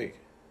probably fake.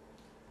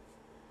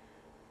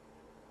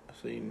 I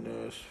say you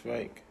know it's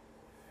fake.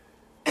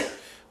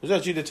 Was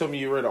that you that told me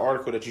you read an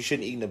article that you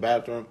shouldn't eat in the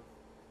bathroom?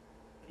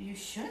 You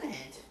shouldn't.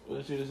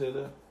 Was that you that said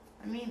that?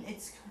 I mean,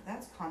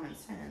 that's common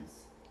sense.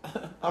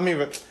 I mean,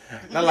 but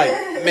not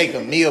like make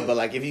a meal, but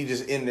like if you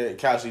just in the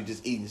couch, you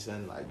just eating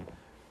something. Like,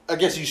 I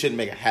guess you shouldn't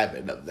make a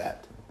habit of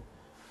that.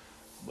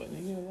 But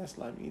nigga, that's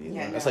like eating.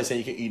 Yeah, that's like saying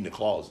you can eat in the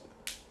closet.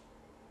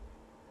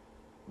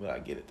 But I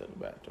get it though, the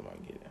bathroom.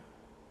 I get it.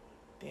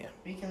 Damn.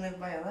 We can live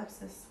by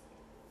Alexis.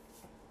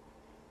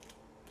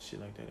 Shit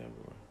like that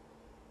everywhere.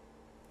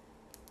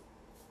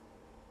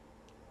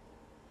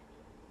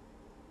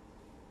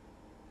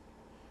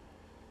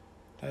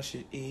 That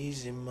shit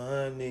easy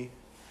money.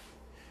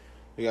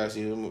 We gotta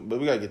see, but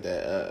we gotta get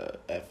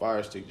that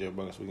Fire Stick Joe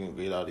Bunga so we can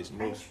get all these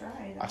moves.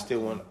 I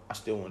still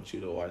want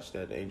you to watch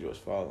that Angel Is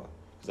Falling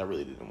because I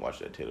really didn't watch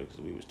that Taylor because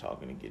we was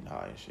talking and getting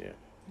high and shit.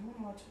 I want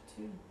to watch it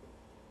too.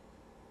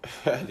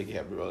 Nigga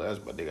had me roll.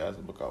 That's my nigga. I was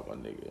gonna call my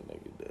nigga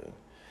the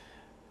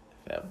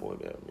fat boy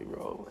that had me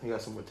roll. He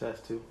got some more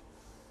tests too.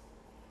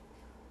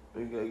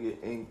 We gotta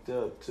get inked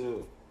up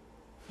too.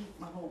 Eat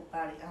my whole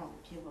body. I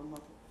don't give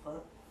a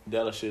motherfucker.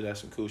 Dallas shit has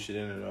some cool shit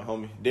in it,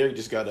 homie. Derek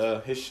just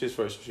got his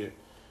first shit.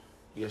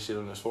 He got shit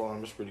on his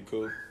forearm. It's pretty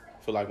cool.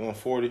 For like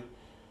 140, cause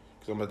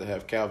I'm about to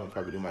have Calvin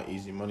probably do my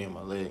easy money on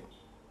my leg.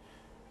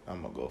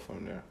 I'm gonna go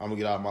from there. I'm gonna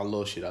get all my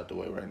little shit out the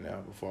way right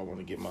now before I want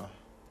to get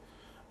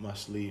my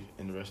sleeve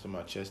and the rest of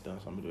my chest done.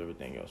 So I'm gonna do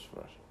everything else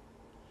first.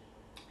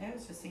 I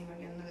was just thinking about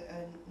getting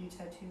a new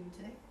tattoo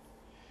today.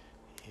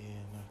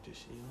 Yeah, knock this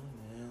shit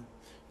on now.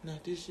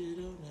 Knock this shit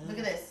on now. Look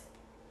at this.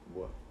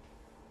 What?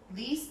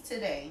 Lease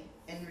today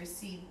and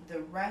receive the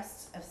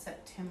rest of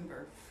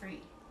September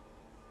free.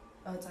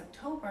 Oh, it's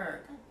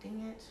October. God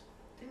dang it.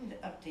 They need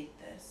to update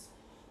this.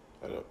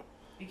 I don't.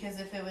 Because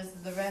if it was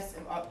the rest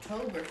of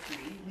October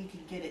free, we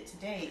could get it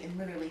today and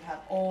literally have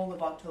all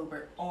of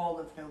October, all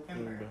of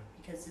November,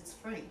 because it's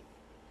free.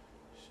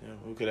 Yeah,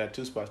 we could have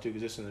 2 spots too,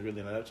 because this is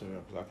really not up to me.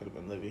 Because I could have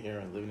been living here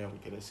and living there. We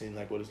could have seen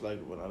like what it's like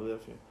when I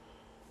live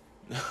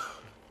here.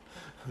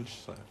 I'm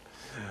just like,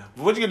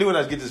 but what you gonna do when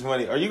I get this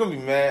money? Are you gonna be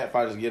mad if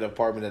I just get an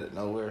apartment out of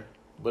nowhere?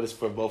 But it's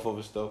for both of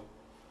us though.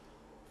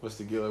 What's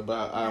the deal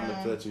about? I'm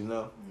gonna let you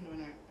know.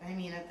 I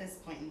mean, at this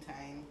point in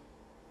time,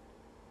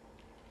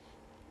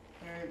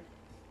 for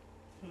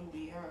who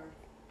we are.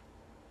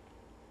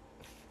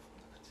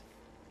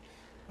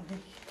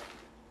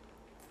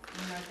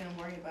 I'm not gonna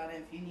worry about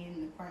it if you need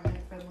an apartment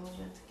for a little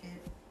bit to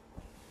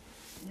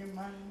get your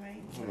money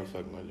right. I'm gonna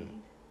fuck my dude.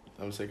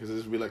 I'm saying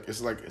because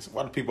it's like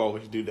why do people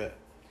always do that?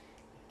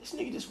 This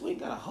nigga just went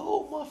and got a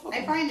whole motherfucker.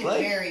 I find it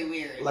place. very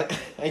weird. Like,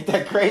 ain't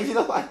that crazy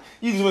though? Like,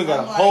 you just went and got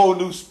I'm a like- whole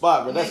new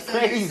spot, bro. That's so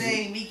you're crazy.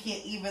 saying we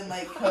can't even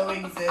like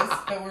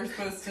coexist, but we're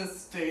supposed to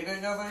stay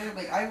together?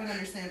 Like, I would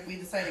understand if we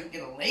decided to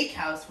get a lake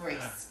house for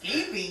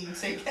escaping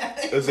together.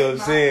 That's what I'm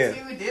Not saying.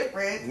 Too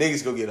different.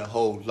 Niggas go get a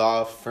whole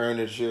loft,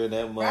 furniture, and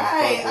that motherfucker.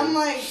 Right? I'm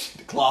like,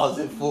 the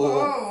closet full.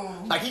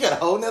 whoa. Like, you got a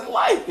whole nother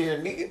life here,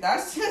 nigga.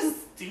 That's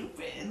just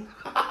stupid.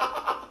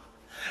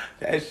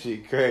 That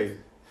shit crazy.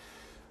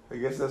 I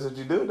guess that's what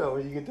you do though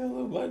when you get that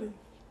little money.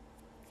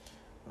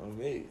 Oh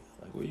me,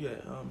 like where you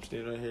at? Oh, I'm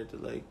staying right here at the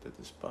lake, at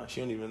the spot. She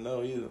don't even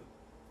know either.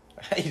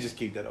 You just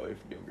keep that away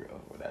from your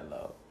girl with that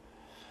love.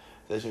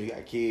 That's when you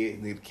got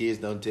kids. The kids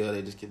don't tell;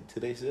 they just get it to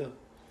themselves.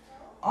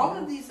 All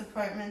of these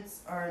apartments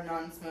are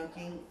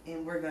non-smoking,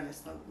 and we're gonna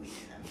smoke weed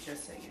in them,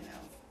 just so you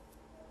know.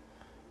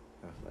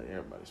 That's like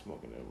everybody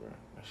smoking there, bro.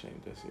 That shit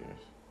ain't that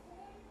serious.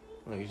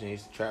 Like you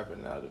used to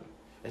trapping now.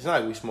 It's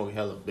not like we smoke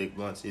hella big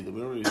blunts either. We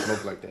don't really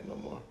smoke like that no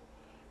more.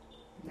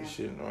 Yeah. This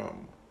shit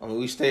normal. I mean,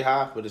 we stay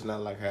high, but it's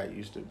not like how it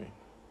used to be.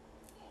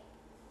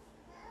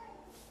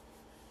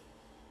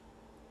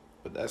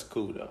 But that's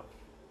cool though.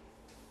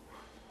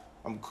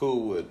 I'm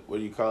cool with what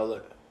do you call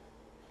it?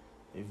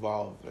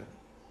 Evolving.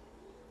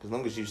 As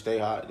long as you stay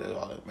high, that's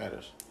all that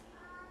matters.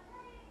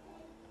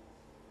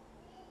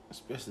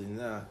 Especially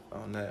now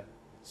on that,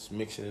 just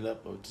mixing it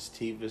up with the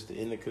sativas, the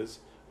indicas,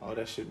 all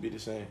that should be the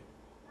same.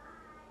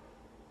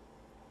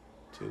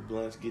 2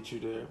 blunts get you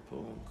there.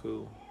 Boom,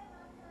 cool.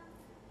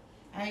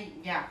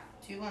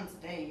 2 months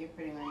a day, you're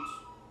pretty much.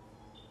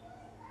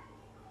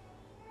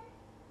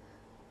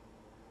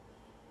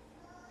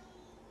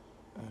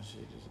 That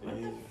shit just What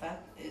easy. the fuck?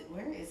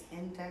 Where is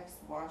Index,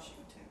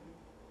 Washington?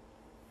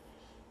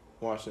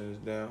 Washington's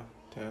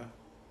downtown.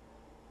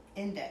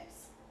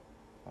 Index.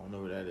 I don't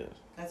know where that is.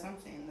 That's what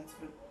I'm saying. That's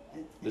what.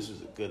 This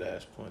is a good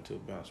ass point to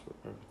bounce for a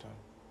perfect time.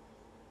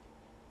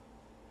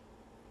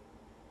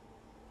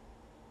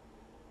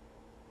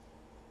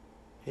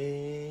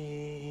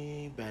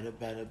 Hey,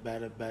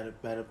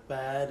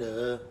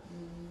 batter.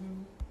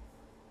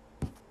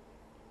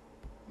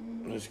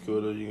 It's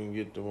cool though. You can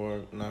get to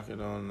work, knock it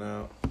on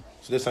now.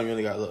 So this time you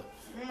only got look.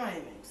 I'm not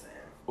even excited.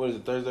 What is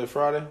it? Thursday,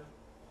 Friday,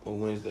 or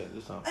Wednesday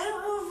this time? I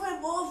don't know if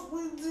I'm off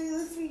Wednesday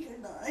this week or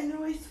not. I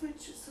know I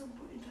switched at some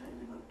point in time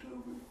in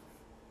October.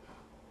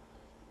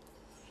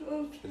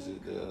 So Is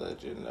it to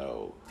let you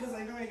know? because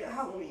I know I got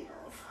Halloween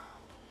off.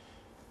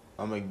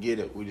 I'm gonna get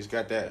it. We just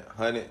got that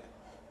 100,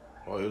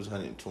 or it was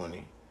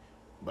 120,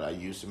 but I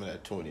used some of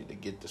that 20 to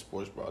get the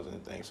sports bras and the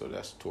thing. So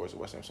that's towards the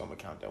West Ham. So I'm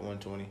gonna count that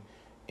 120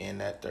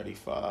 and that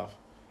 35.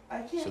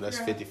 I can't. So that's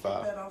figure out how to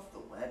 55. get that off the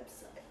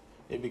website.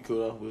 It'd be cool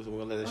though. We're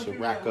gonna let that I'll shit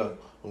do rack that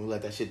up. When we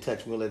let that shit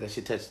touch,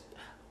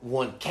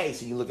 1K.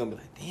 So you look up and be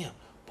like, damn,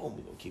 boom,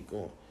 we gonna keep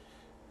going.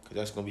 Cause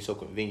that's gonna be so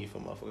convenient for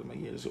motherfuckers. Like,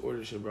 yeah, just order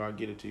this shit, bro. I'll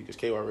get it to you. Cause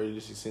KY already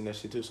just send that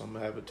shit too. So I'm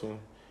gonna have it to him.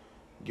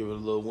 Give it a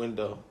little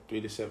window, 3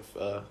 to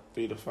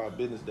 5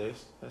 business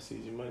days. That's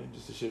easy money,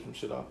 just to ship some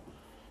shit off.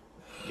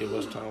 Give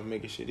us time,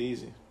 making shit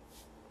easy.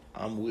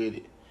 I'm with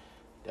it.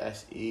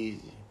 That's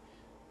easy.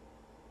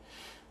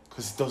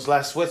 Cause those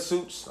last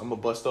sweatsuits, I'm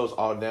gonna bust those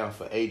all down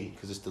for 80.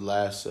 Cause it's the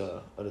last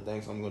of the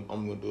things. I'm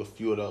gonna do a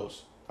few of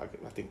those. I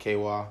think KY,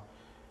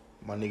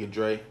 my nigga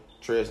Dre,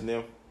 Trez and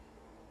them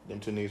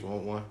 2 niggas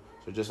want one.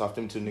 So just off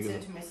them 2 Send niggas,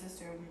 it to my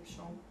sister over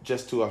show.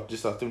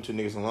 just off them 2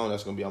 niggas alone,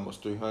 that's gonna be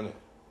almost 300.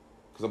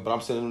 But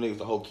I'm sending them niggas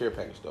the whole care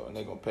package though, and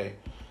they gonna pay.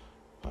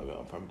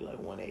 I'll probably do like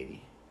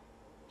 180.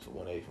 So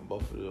 180 from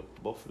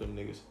both of them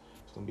niggas.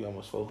 It's gonna be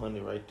almost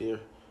 400 right there.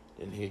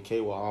 Then hit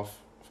KY off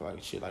for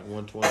like shit like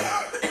 120.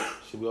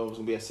 Should be almost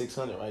gonna be at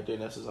 600 right there,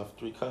 and that's just off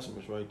 3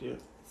 customers right there.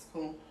 It's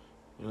cool.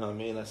 You know what I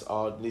mean? That's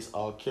all, at least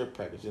all care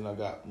package. Then I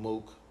got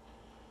Mook,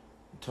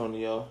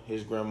 Antonio,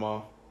 his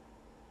grandma,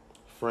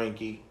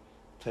 Frankie,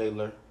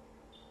 Taylor.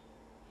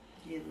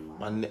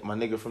 My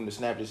nigga from the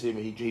Snap just hit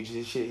me.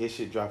 His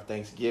shit dropped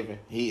Thanksgiving.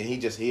 He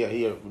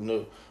a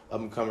new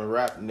up and coming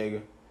rap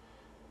nigga.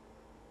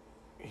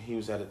 He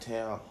was out of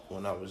town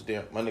when I was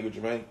there. My nigga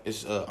Jermaine,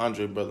 it's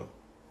Andre brother.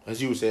 As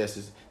you would say,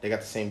 they got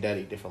the same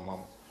daddy, different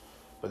mama.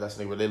 But that's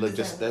nigga. They look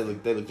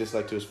just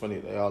like two. It's funny.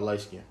 They all light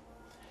skin.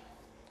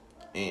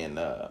 And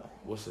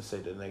what's to say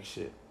the next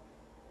shit?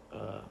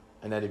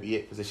 And that'd be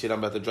it. Cause the shit I'm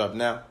about to drop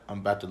now, I'm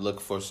about to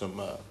look for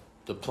some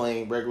the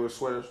plain regular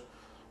sweaters.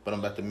 But I'm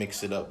about to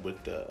mix it up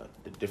with the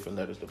different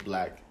letters, the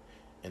black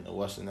and the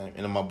what's the name.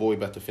 And then my boy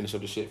about to finish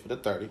up the shit for the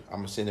 30. I'm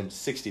going to send him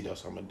 60 though,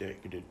 so I'm going to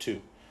do 2.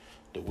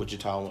 The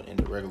Wichita one and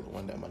the regular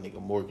one that my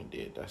nigga Morgan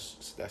did.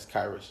 That's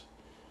Kyrus.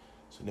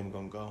 So then we're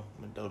gonna go.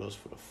 I'm gonna do those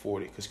for the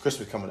 40. Cause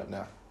Christmas coming up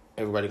now.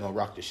 Everybody gonna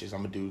rock this shit. So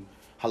I'm gonna do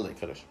holiday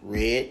colors.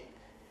 Red,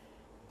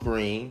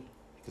 green,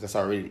 because that's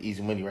already the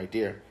easy money right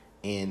there.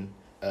 And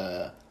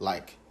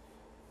like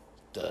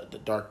the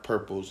dark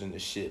purples and the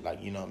shit,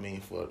 like, you know what I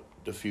mean, for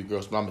the few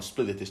girls. But I'm gonna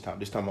split it this time.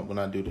 This time when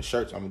I do the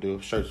shirts, I'm gonna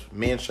do shirts,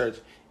 men's shirts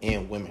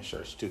and women's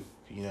shirts too.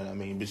 You know what I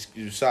mean?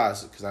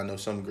 Besides, because I know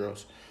some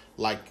girls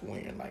like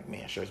wearing like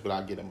man shirts, but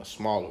I get them a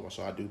smaller one.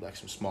 So I do like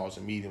some smalls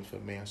and mediums for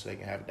men, so they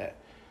can have that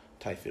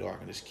tight fit, or I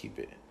can just keep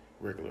it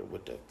regular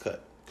with the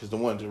cut. Because the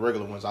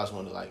regular ones, I just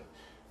want to like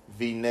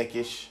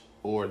V-neckish,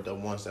 or the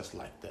ones that's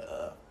like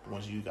the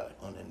ones you got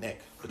on the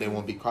neck, but they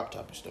won't be crop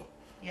topish though.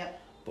 Yep.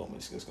 Boom,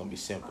 it's gonna be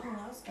simple. Oh,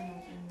 I was gonna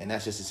do. And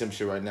that's just the simple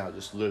shit right now.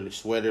 Just literally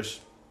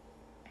sweaters,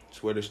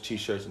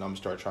 t-shirts, and I'm gonna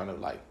start trying to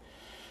like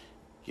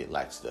get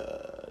like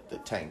the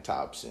tank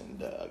tops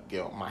and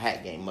get my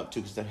hat game up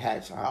too. Cause the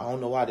hats, I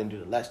don't know why I didn't do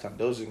the last time.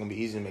 Those are gonna be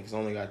easy to make. Cause I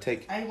only gotta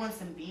take. I want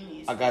some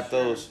beanies. I got for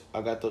sure. those.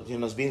 You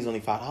know, those beanies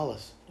only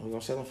 $5. We're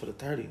gonna sell them for the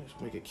 30.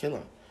 Let's make a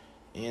killing.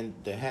 And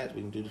the hats,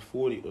 we can do the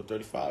 40 or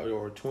 35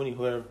 or 20,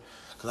 whatever.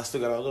 Cause I still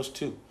got all those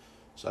too.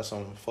 So that's what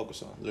I'm gonna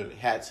focus on. Literally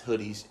hats,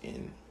 hoodies,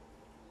 and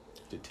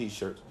the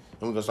t-shirts.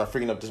 And we're gonna start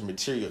figuring up this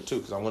material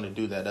too. Cause I want to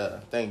do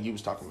that thing you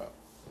was talking about.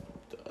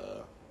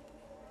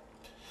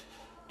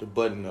 The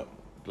button up.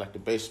 Like the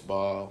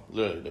baseball,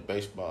 literally the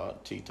baseball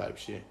tee type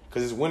shit.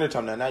 Cause it's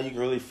wintertime now. Now you can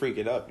really freak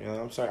it up. You know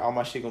what I'm saying? All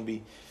my shit gonna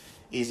be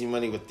easy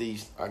money with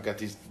these. I got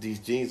these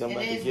jeans I'm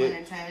about to get. It is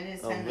wintertime. It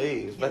is time to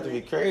It's about to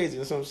be crazy.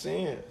 That's what I'm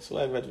saying. So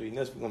it's about to be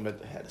nuts. We're gonna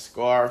have to have the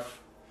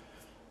scarf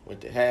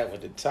with the hat,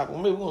 with the top.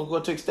 Maybe we're gonna go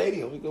to the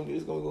stadium. We're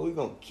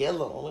gonna kill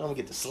them. We're gonna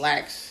get the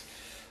slacks.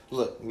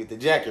 Look, with the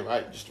jacket,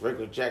 right? Just a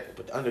regular jacket,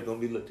 but the under gonna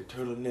be the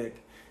turtleneck.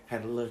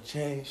 Had a little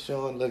chain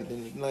showing, look at the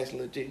nice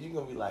little chain. You're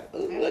gonna be like,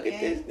 ooh, look at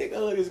this nigga.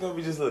 Look, it's gonna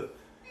be just look.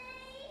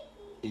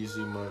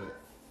 Easy money.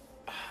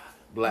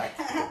 Black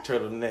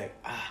turtleneck.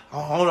 I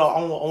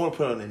want to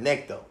put it on the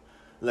neck though.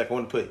 Look, I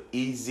want to put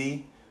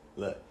easy.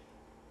 Look,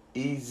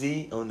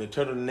 easy on the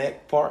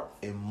turtleneck part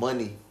and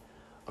money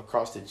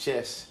across the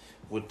chest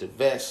with the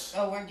vest.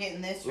 Oh, we're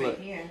getting this right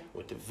here.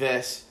 With the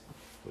vest,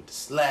 with the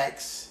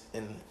slacks,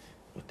 and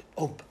with the,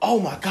 oh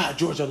my God,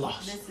 Georgia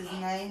lost. This is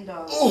 $9.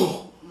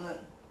 Oh. Look.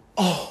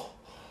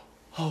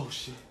 Oh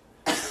shit.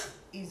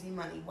 Easy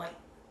money, white.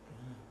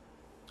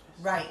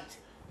 Right.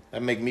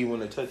 That make me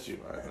want to touch you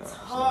right now. It's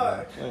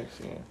hard. Thanks,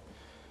 man.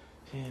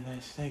 Yeah,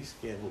 nice. Thanks,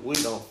 kid. But we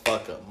don't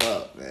fuck them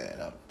up, man.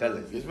 I'm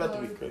telling you. It's about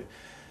to be crazy.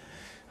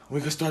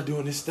 We can start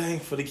doing this thing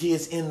for the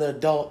kids and the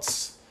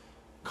adults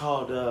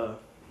called,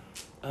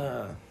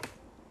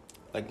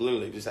 like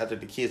literally just after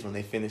the kids when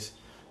they finish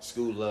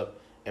school up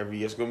every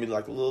year. It's going to be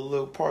like a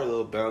little party, a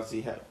little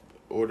bouncy,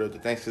 order of the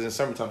things. Because in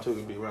summertime, too, it's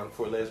going to be around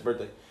before Leia's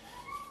birthday.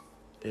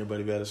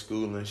 Everybody be out of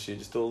school and shit.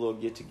 Just throw a little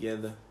get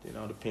together. You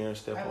know, the parents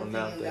step on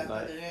out that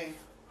night.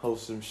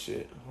 Host some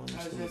shit. I was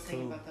just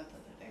thinking about that the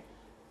other day.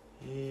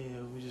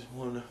 Yeah, we just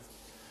want to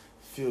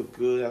feel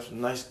good, have some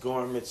nice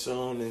garments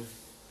on, and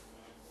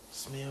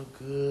smell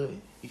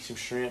good. Eat some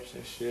shrimps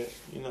and shit.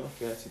 You know,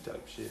 fancy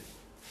type shit.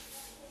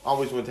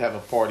 Always want to have a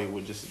party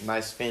with just a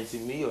nice fancy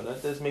meal.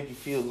 That does make you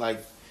feel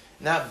like,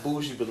 not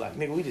bougie, but like,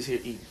 nigga, we just here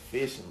eating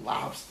fish and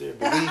lobster.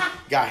 But we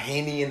got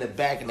Henny in the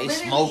back and they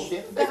smoked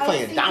it. They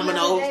playing dominoes.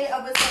 The other day,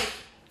 I was like,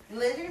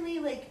 literally,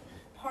 like,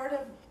 part of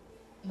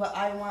what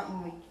I want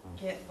when we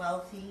get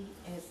wealthy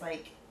is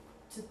like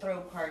to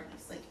throw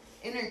parties, like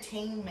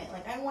entertainment.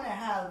 Like I want to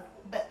have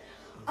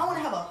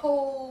a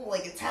whole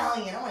like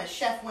Italian. I want a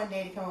chef one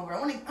day to come over. I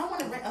want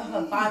to rent a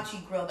hibachi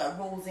grill that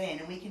rolls in,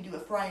 and we can do a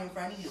fry in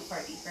front of you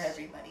party for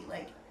everybody.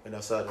 Like and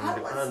outside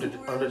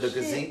under the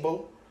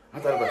gazebo. I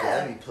thought about the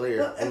enemy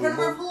player. In front of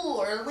our pool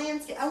or a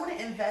landscape. I want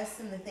to invest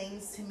in the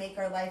things to make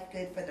our life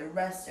good for the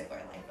rest of our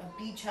life. A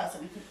beach house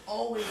that we can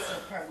always throw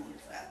parties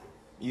at.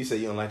 You say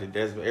you don't like the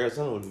desert, but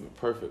Arizona would be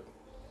perfect.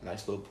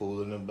 Nice little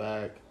pool in the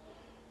back.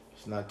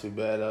 It's not too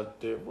bad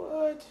out there.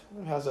 What?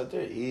 Them house out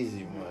there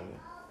easy money.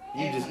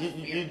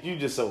 You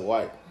just so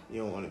white.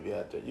 You don't want to be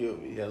out there. You'll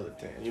be hella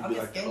tan. You'll be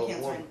like skin old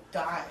cancer woman. and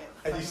die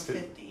at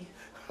 50.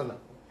 I know.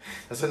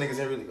 That's why niggas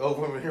ain't really old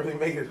women ain't really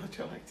make it out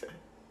there like that.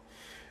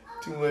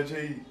 Too much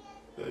heat.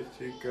 That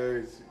shit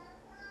crazy.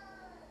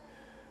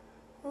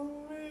 Oh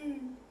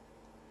man.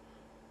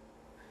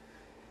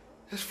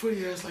 It's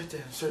pretty ass like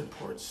that in certain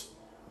parts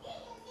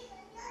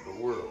of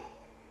the world.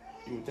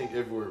 You would think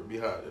everywhere would be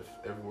hot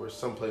if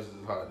some places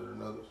is hotter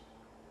than others.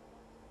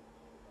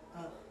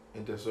 Oh.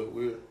 Ain't that so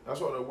weird? That's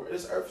why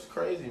this earth is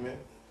crazy, man.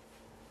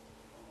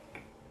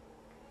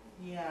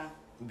 Yeah.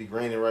 It be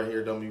raining right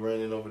here, don't be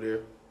raining over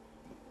there.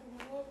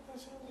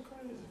 That's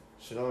crazy.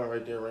 Shit on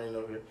right there, raining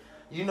over here.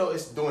 You know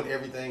it's doing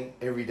everything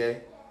every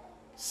day,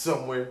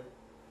 somewhere.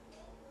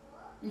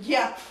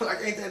 Yeah. Like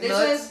ain't that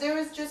nuts? There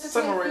was just a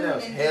somewhere right now.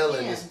 It's hell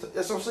in this.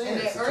 That's what I'm saying.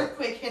 And the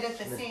earthquake hit at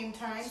the same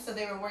time, so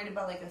they were worried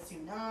about like a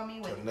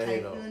tsunami with a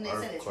typhoon. They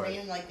said it's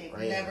raining like they've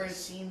never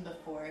seen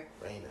before.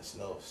 Rain and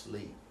snow,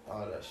 sleep,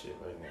 all that shit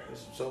right now.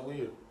 It's so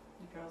weird.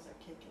 The girls are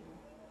kicking.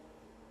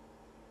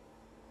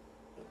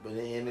 But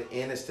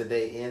and it's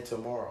today and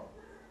tomorrow.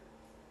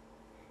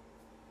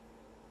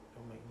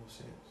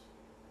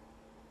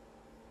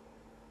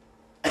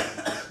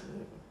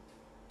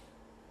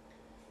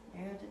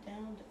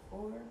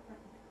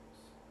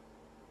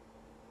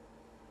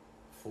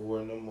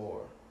 4 no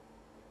more.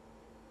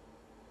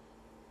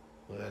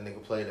 Well, that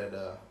nigga played at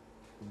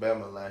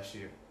Bama last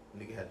year.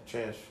 Nigga had to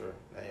transfer.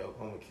 Now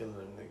Oklahoma killing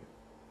them nigga.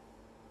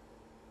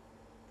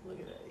 Look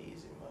at that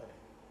easy money.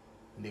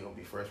 Nigga gonna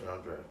be first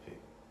round draft pick.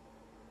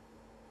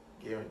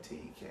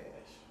 Guaranteed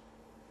cash.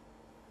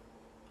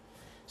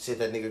 Shit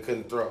that nigga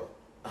couldn't throw.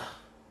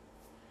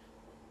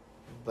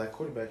 Black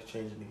quarterback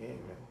changing the game,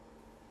 man.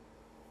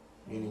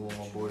 You need one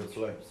more boy to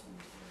play.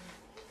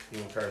 You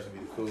want Curry to be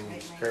the cool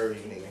Curry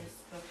nigga.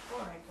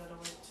 Before I go to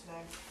work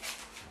today.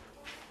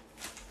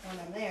 When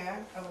I'm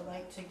there, I would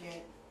like to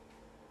get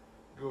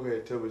Go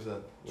ahead, tell me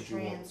something. What you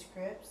want?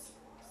 transcripts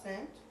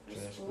sent for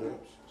school.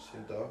 Transcripts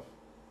sent off.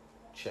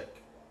 Check.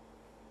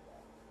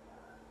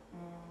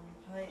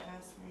 Probably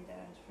ask my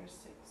dad for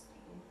 60.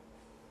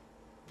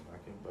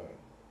 Knock it back.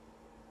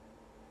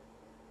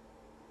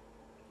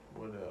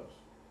 What else?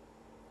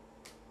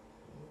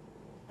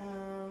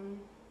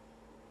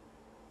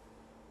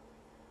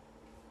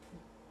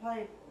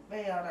 Probably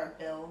lay out our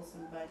bills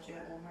and budget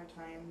one more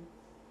time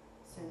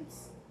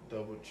since.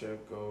 Double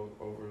check, go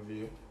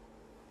overview.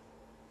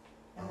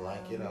 I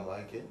like it. I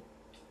like it.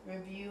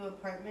 Review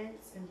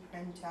apartments and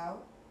print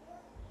out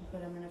and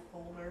put them in a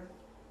folder.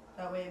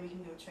 That way we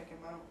can go check them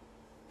out.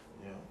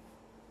 Yeah.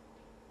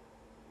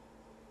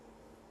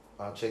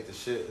 I'll check the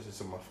shit. It's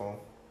just on my phone.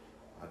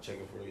 I'll check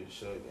it for you to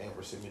show you.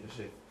 Amber sent me the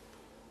shit.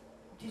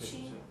 Did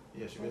she?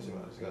 Yeah, she mentioned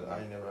it. I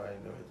ain't never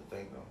hit the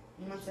thing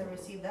though. Once I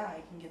receive that,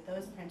 I can get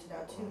those printed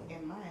out too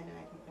in mine, and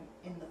I can put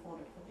in the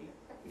folder for the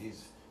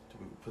Easy. Do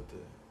we put the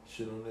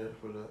shit on there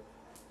for the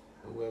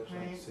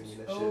website? Right. Send me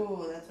that shit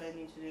Oh, that's what I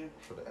need to do.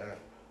 for the app.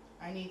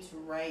 I need to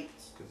write.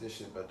 Cause this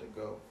shit about to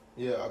go.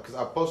 Yeah, cause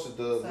I posted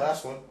the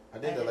last one. I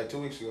did that like 2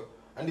 weeks ago.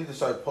 I need to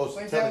start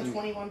posting. We're Telling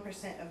down you.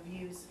 21% of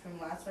views from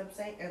last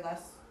website or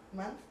last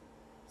month,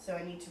 so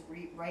I need to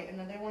write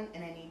another one,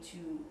 and I need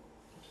to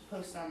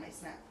post it on my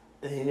Snap.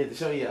 And you need to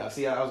show you.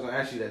 See, I was gonna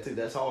ask you that too.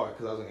 That's hard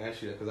because I was gonna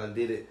ask you that because I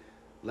did it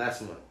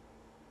last month.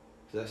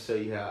 So that show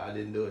you how I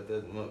didn't do it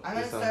this month. I'm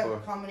gonna this time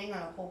start for. commenting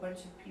on a whole bunch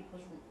of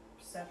people's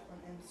stuff on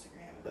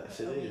Instagram and That put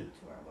shit a is. link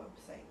to our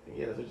website.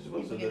 Yeah, that's what you're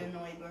supposed People to do. get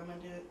annoyed, but I'm gonna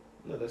do it.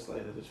 No, that's what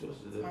you're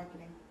supposed to It's do.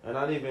 marketing. And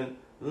not even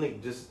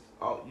link. You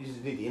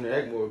just need to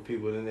interact more with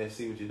people and then they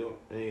see what you're doing.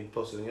 And you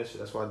post it on your shit.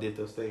 That's why I did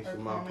those things Or for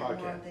my comment more on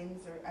podcast.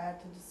 things or add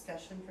to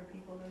discussion for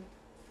people to.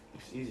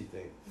 It's an easy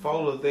thing.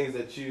 Follow the things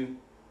that you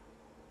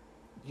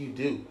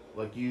do.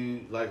 Like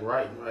you like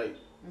writing, right?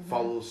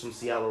 Follow some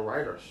Seattle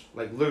writers.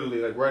 Like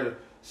literally like writer.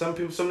 Some of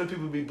the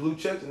people be blue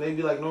checked and they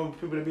be like normal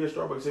people that be at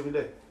Starbucks every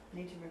day. I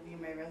need to review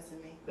my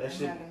resume. That I'm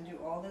shit- not gonna do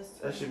all this.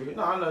 That should be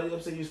no, I know.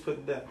 I'm saying you just put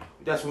it down.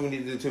 That's what we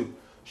need to do too.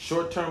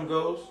 Short-term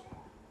goals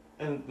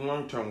and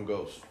long-term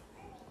goals.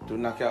 To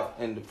knock out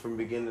from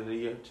the beginning of the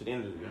year to the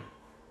end of the year.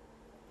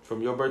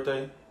 From your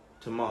birthday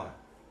to mine.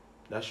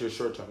 That's your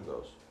short-term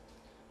goals.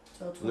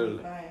 Till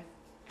Literally.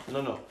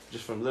 25. No,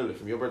 just from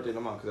your birthday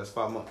to mine, because that's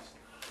 5 months.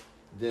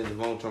 Then the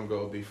long-term goal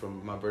will be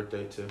from my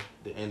birthday to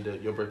the end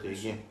of your birthday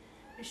again.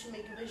 We should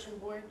make a vision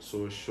board.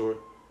 So it's short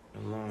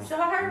and long.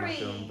 Sorry. I'm not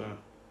feeling bad.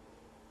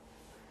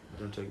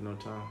 Don't take no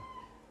time.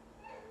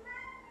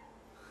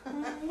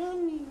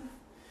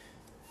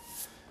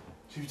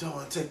 So you don't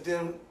want to take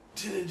them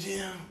to the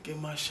gym, get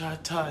my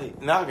shot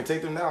tight. Now I can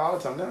take them now all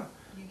the time now.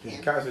 You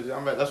can. That's what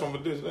I'm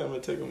gonna do today. I'm gonna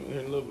take them here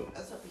in a little bit.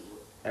 That's up to you.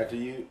 After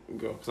you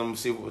go, cause I'm gonna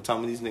see what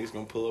time of these niggas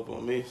gonna pull up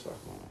on me, so I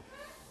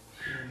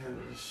can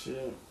handle this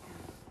shit.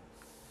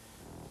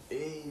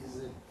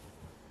 Easy.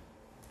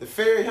 The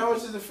ferry, how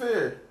much is the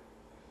ferry?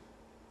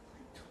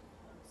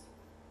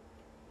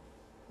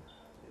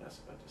 Yeah, that's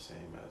about the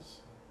same as.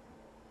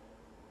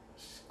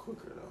 It's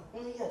quicker though.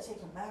 Well, you gotta take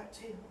them back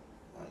too.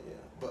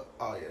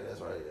 Oh yeah, that's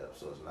right. Yeah,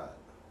 so it's not.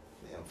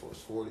 Damn, for it's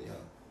 40, huh?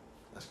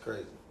 That's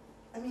crazy.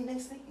 I mean,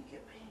 next week you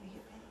get paid. We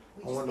get paid.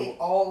 We I just wonder paid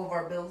all of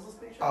our bills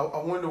this week. I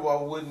wonder why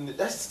wouldn't.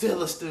 That's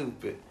still a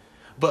stupid.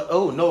 But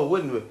oh no, it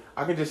wouldn't. Be.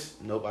 I could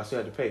just nope. I still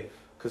had to pay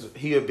because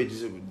he'll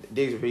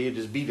he'll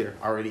just be there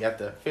already at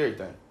the ferry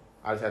thing.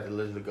 I just had to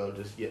literally go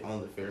just get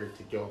on the ferry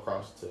to go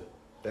across to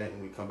thing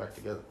and we come back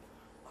together.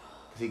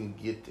 Cause he can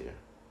get there.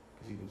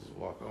 Cause he can just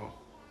walk on.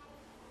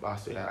 But I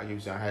still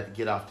I had to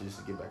get off just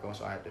to get back on,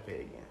 so I had to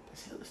pay again.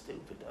 That's hella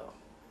stupid though.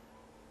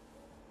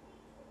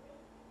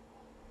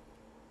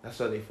 That's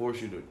why they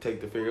force you to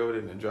take the ferry over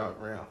there and drive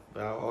around.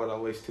 But I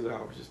would waste 2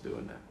 hours just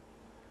doing that.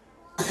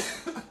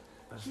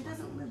 She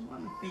doesn't live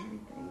on a ferry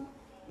thing.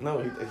 No,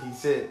 he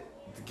said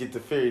to get the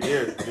ferry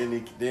there,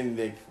 then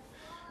they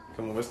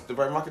come on. What's the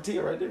right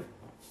Marketia right there?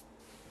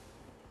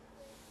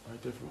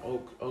 Right there from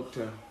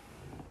Oaktown.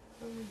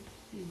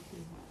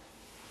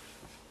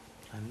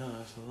 I know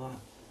that's a lot.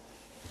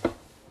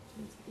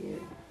 That's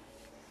good.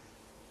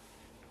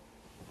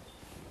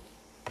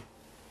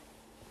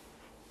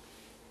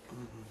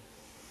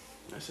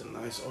 That's a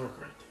nice arc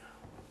right there.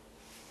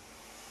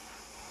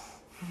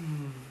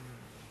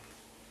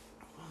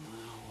 A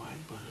little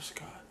white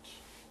butterscotch.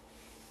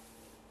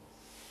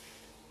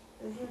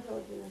 Does your feel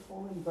like you're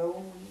holding bow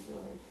when you do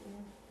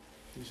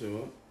it? You said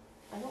what?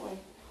 I don't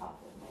like top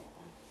of my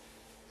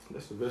ass.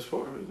 That's the best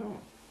part of it, don't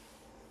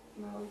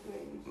No,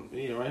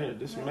 great. Yeah, right here.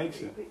 This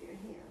makes it. Put your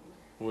hand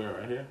Where?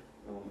 Right here?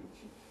 on my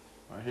cheek.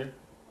 Right here?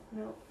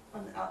 No,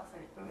 on the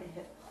outside of my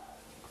hip.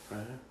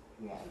 Right here?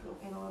 Yeah, go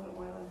in a little bit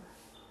more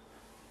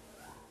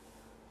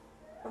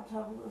on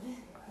top a little bit.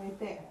 Right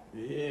there.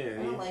 Yeah.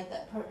 I don't like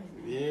that part.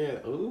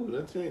 Yeah. Ooh,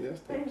 that's it.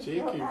 That's the There's cheeky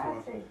no one.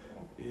 ass right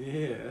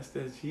Yeah, that's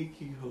that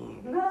cheeky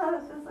one. there. No,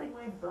 it's just like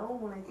my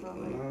bone when I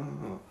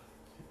throw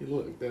it.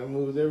 Look, that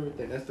moves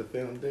everything. That's the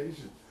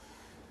foundation.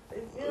 I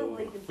feel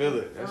like it's Feel my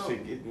it. That bone.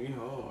 shit get me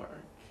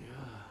hard.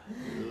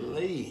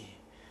 Golly.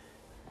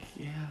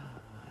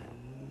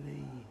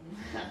 Golly.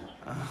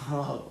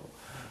 Oh.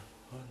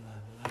 Oh la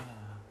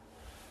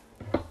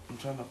la. I'm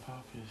trying to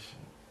pop your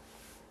shit.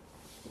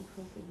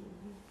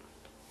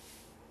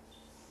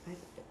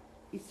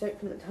 You start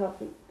from the top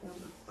and down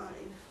the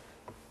spine.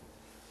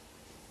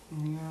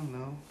 Yeah,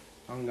 no.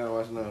 I don't gotta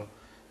watch no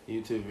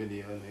YouTube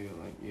video, nigga,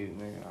 like you,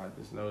 nigga. I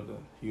just know the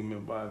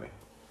human body.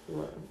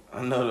 What?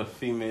 I know the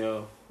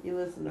female. You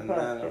listen to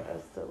Anatomy.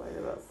 podcasts to learn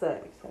about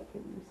sex. How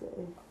can you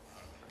say?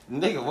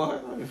 Nigga,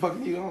 what the fuck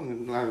you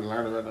on?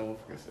 Learn about no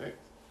fucking sex.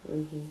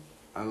 Mm-hmm.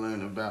 I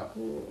learned about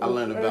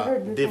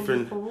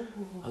different.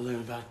 I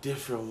learned about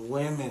different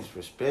women's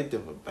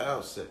perspective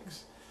about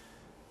sex.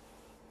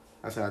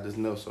 That's how I just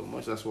know so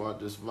much. That's why I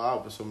just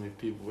vibe with so many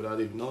people without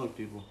even knowing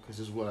people, because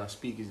just what I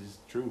speak is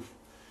just truth.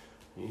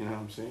 You know what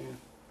I'm saying?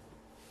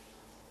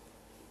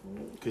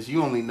 Because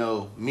you only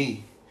know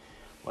me,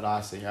 what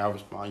I say, how I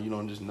respond. You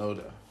don't just know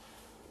the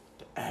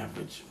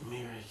average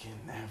American,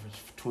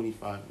 average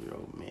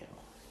 25-year-old male.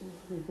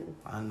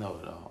 I know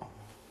it all.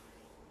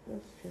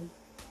 That's true.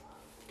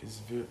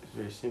 It's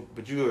very simple.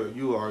 But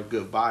you are a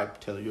good vibe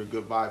teller. You're a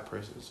good vibe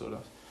person.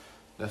 So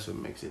that's what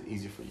makes it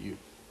easy for you.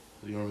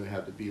 You don't really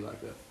have to be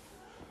like a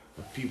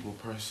people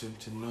person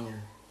to know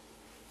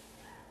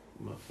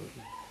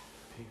motherfucking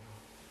people.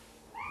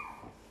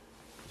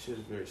 This shit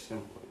is very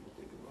simple when you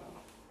think about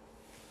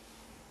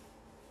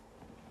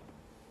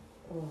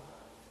it. Oh.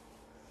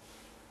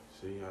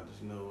 So y'all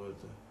just know what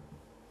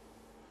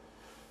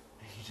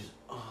and you just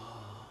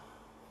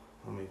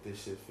I'll make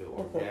this shit feel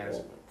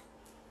orgasmic.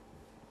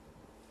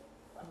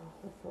 Oh,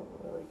 that felt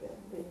really good,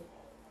 dude.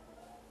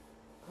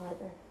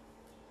 Harder.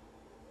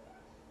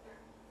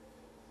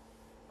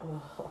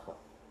 Oh.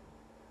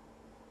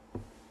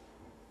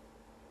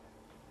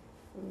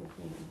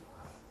 Mm-hmm.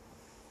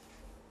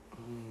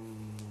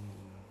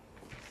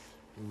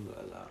 Ooh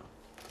la la.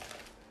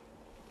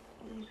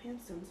 Put your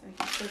pants down so I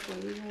can circle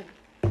your head.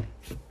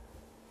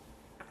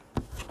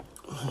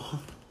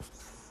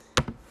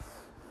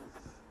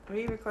 Are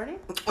you recording?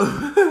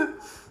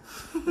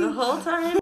 The whole time?